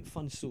was great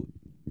fun. So,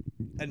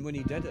 and when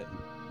he did it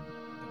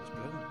was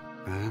brilliant.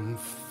 I'm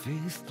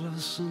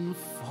faithless and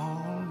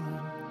fallen,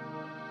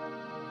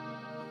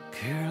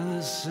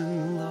 careless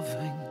and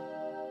loving,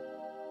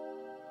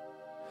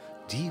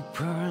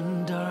 deeper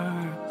and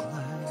dark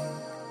like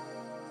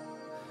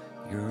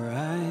your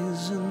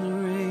eyes in the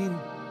rain.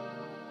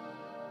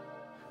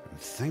 I'm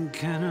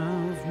thinking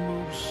of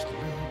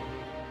mostly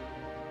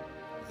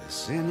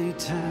this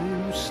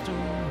anytime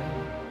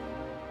storm,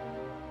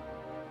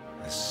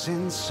 a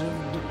sense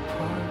of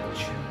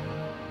departure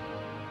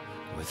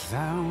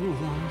without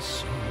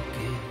loss or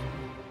gain.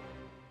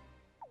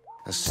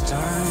 A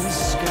star in the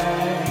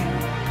sky,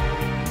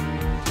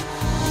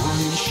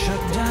 one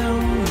shut down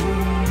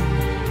moon.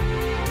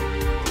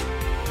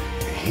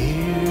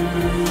 Here in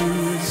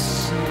the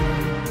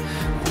sun,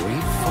 we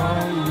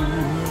fall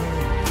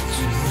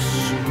too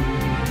soon.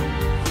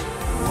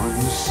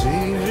 One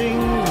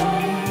saving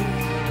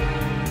grace,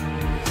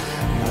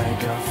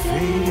 like a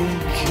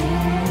faded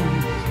king,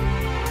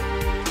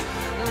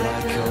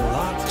 like a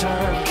locked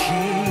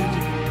arcade.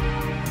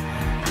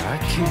 I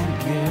can't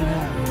get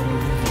out of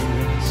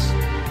this,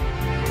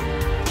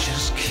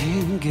 just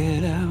can't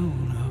get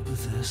out of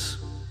this.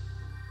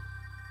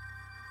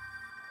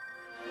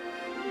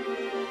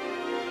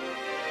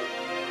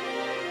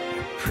 I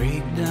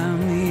prayed down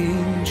the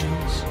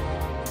angels,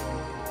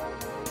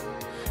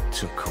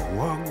 took a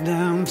walk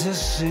down to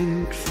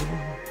Central,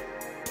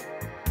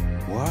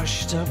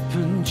 washed up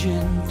and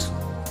gentle,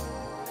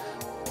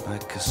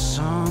 like a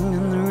song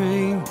in the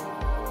rain.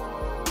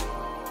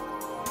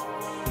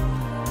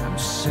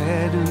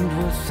 Saddened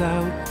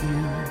without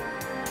you.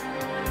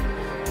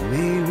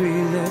 Maybe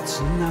that's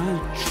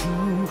not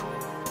true,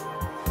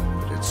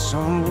 but it's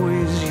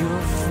always your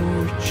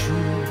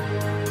fortune,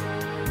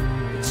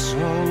 it's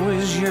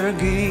always your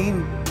game.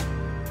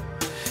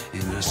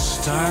 In a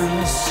star in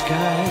the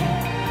sky,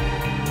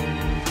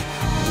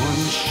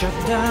 one shut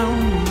down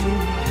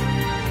moon.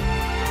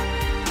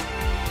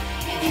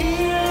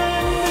 Here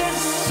in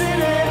this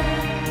city,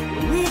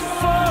 we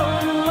fall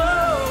in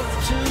love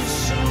too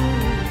soon.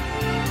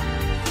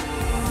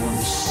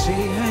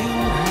 Saving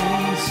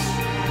grace,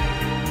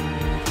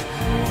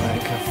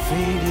 like a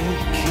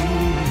faded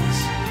keys,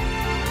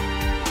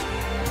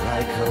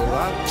 like a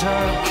locked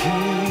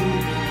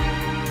arcade.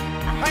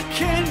 I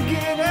can't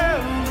get out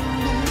of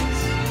this,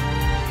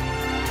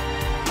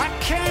 I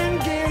can't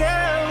get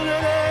out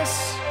of this.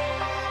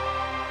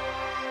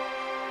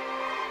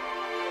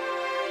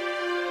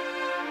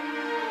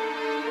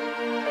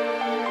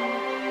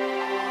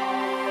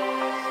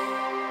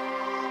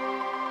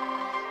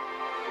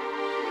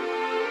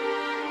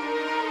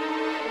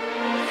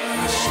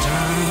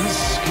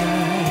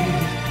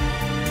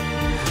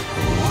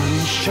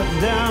 Shut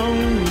down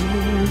the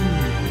moon.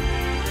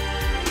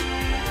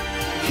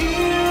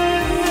 Here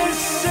in this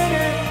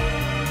city,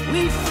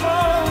 we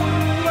fall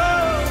in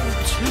love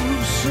too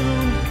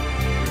soon.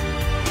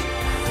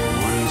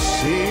 One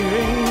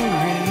saving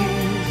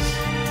grace,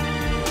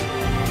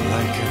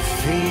 like a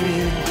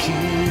faded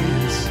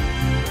kiss,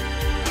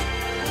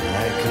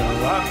 like a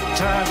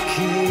locked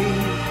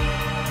arcade.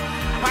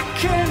 I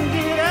can't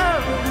get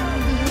out of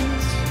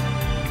this,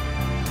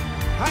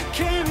 I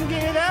can't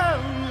get out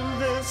of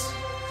this.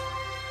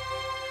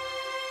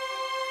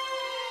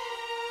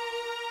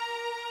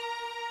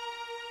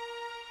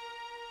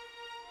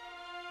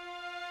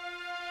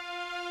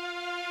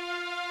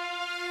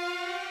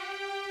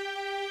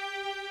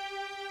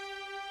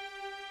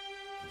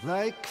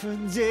 Like a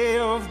day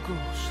of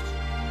ghost,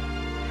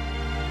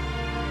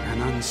 an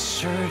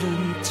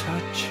uncertain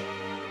touch,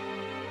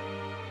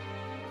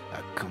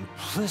 a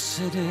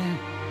complicity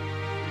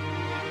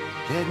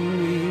that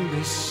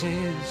maybe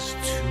says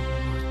too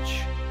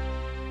much.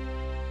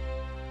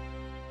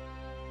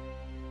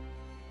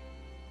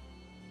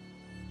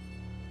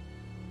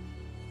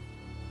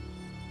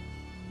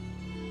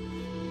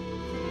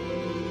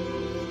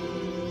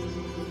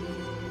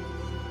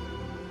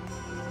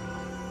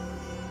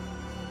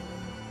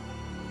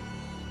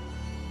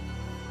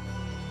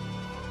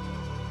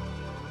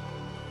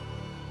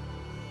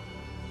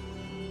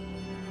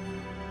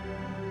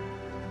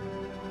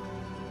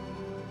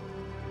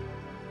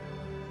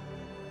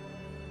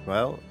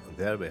 Well,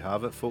 there we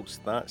have it, folks.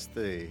 That's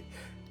the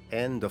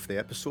end of the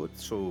episode.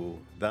 So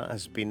that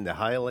has been the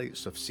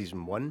highlights of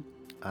season 1.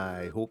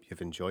 I hope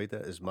you've enjoyed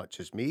it as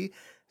much as me.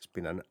 It's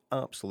been an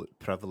absolute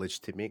privilege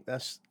to make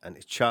this and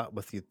to chat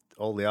with you,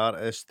 all the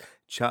artists,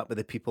 chat with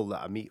the people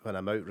that I meet when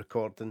I'm out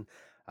recording.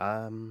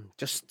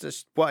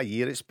 Just what a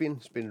year it's been.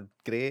 It's been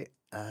great.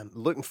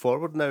 Looking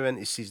forward now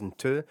into season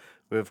 2.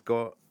 We've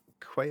got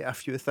quite a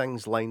few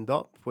things lined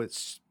up,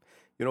 which,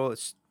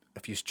 it's,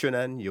 if you tune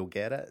in, you'll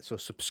get it. So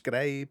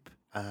subscribe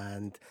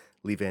and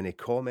leave any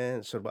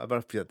comments or whatever.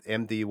 If you're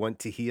MD you want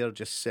to hear,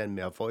 just send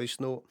me a voice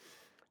note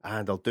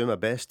and I'll do my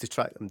best to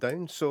track them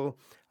down. So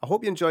I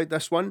hope you enjoyed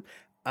this one,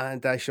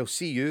 and I shall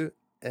see you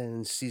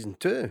in season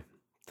 2.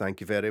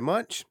 Thank you very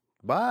much.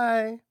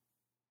 Bye.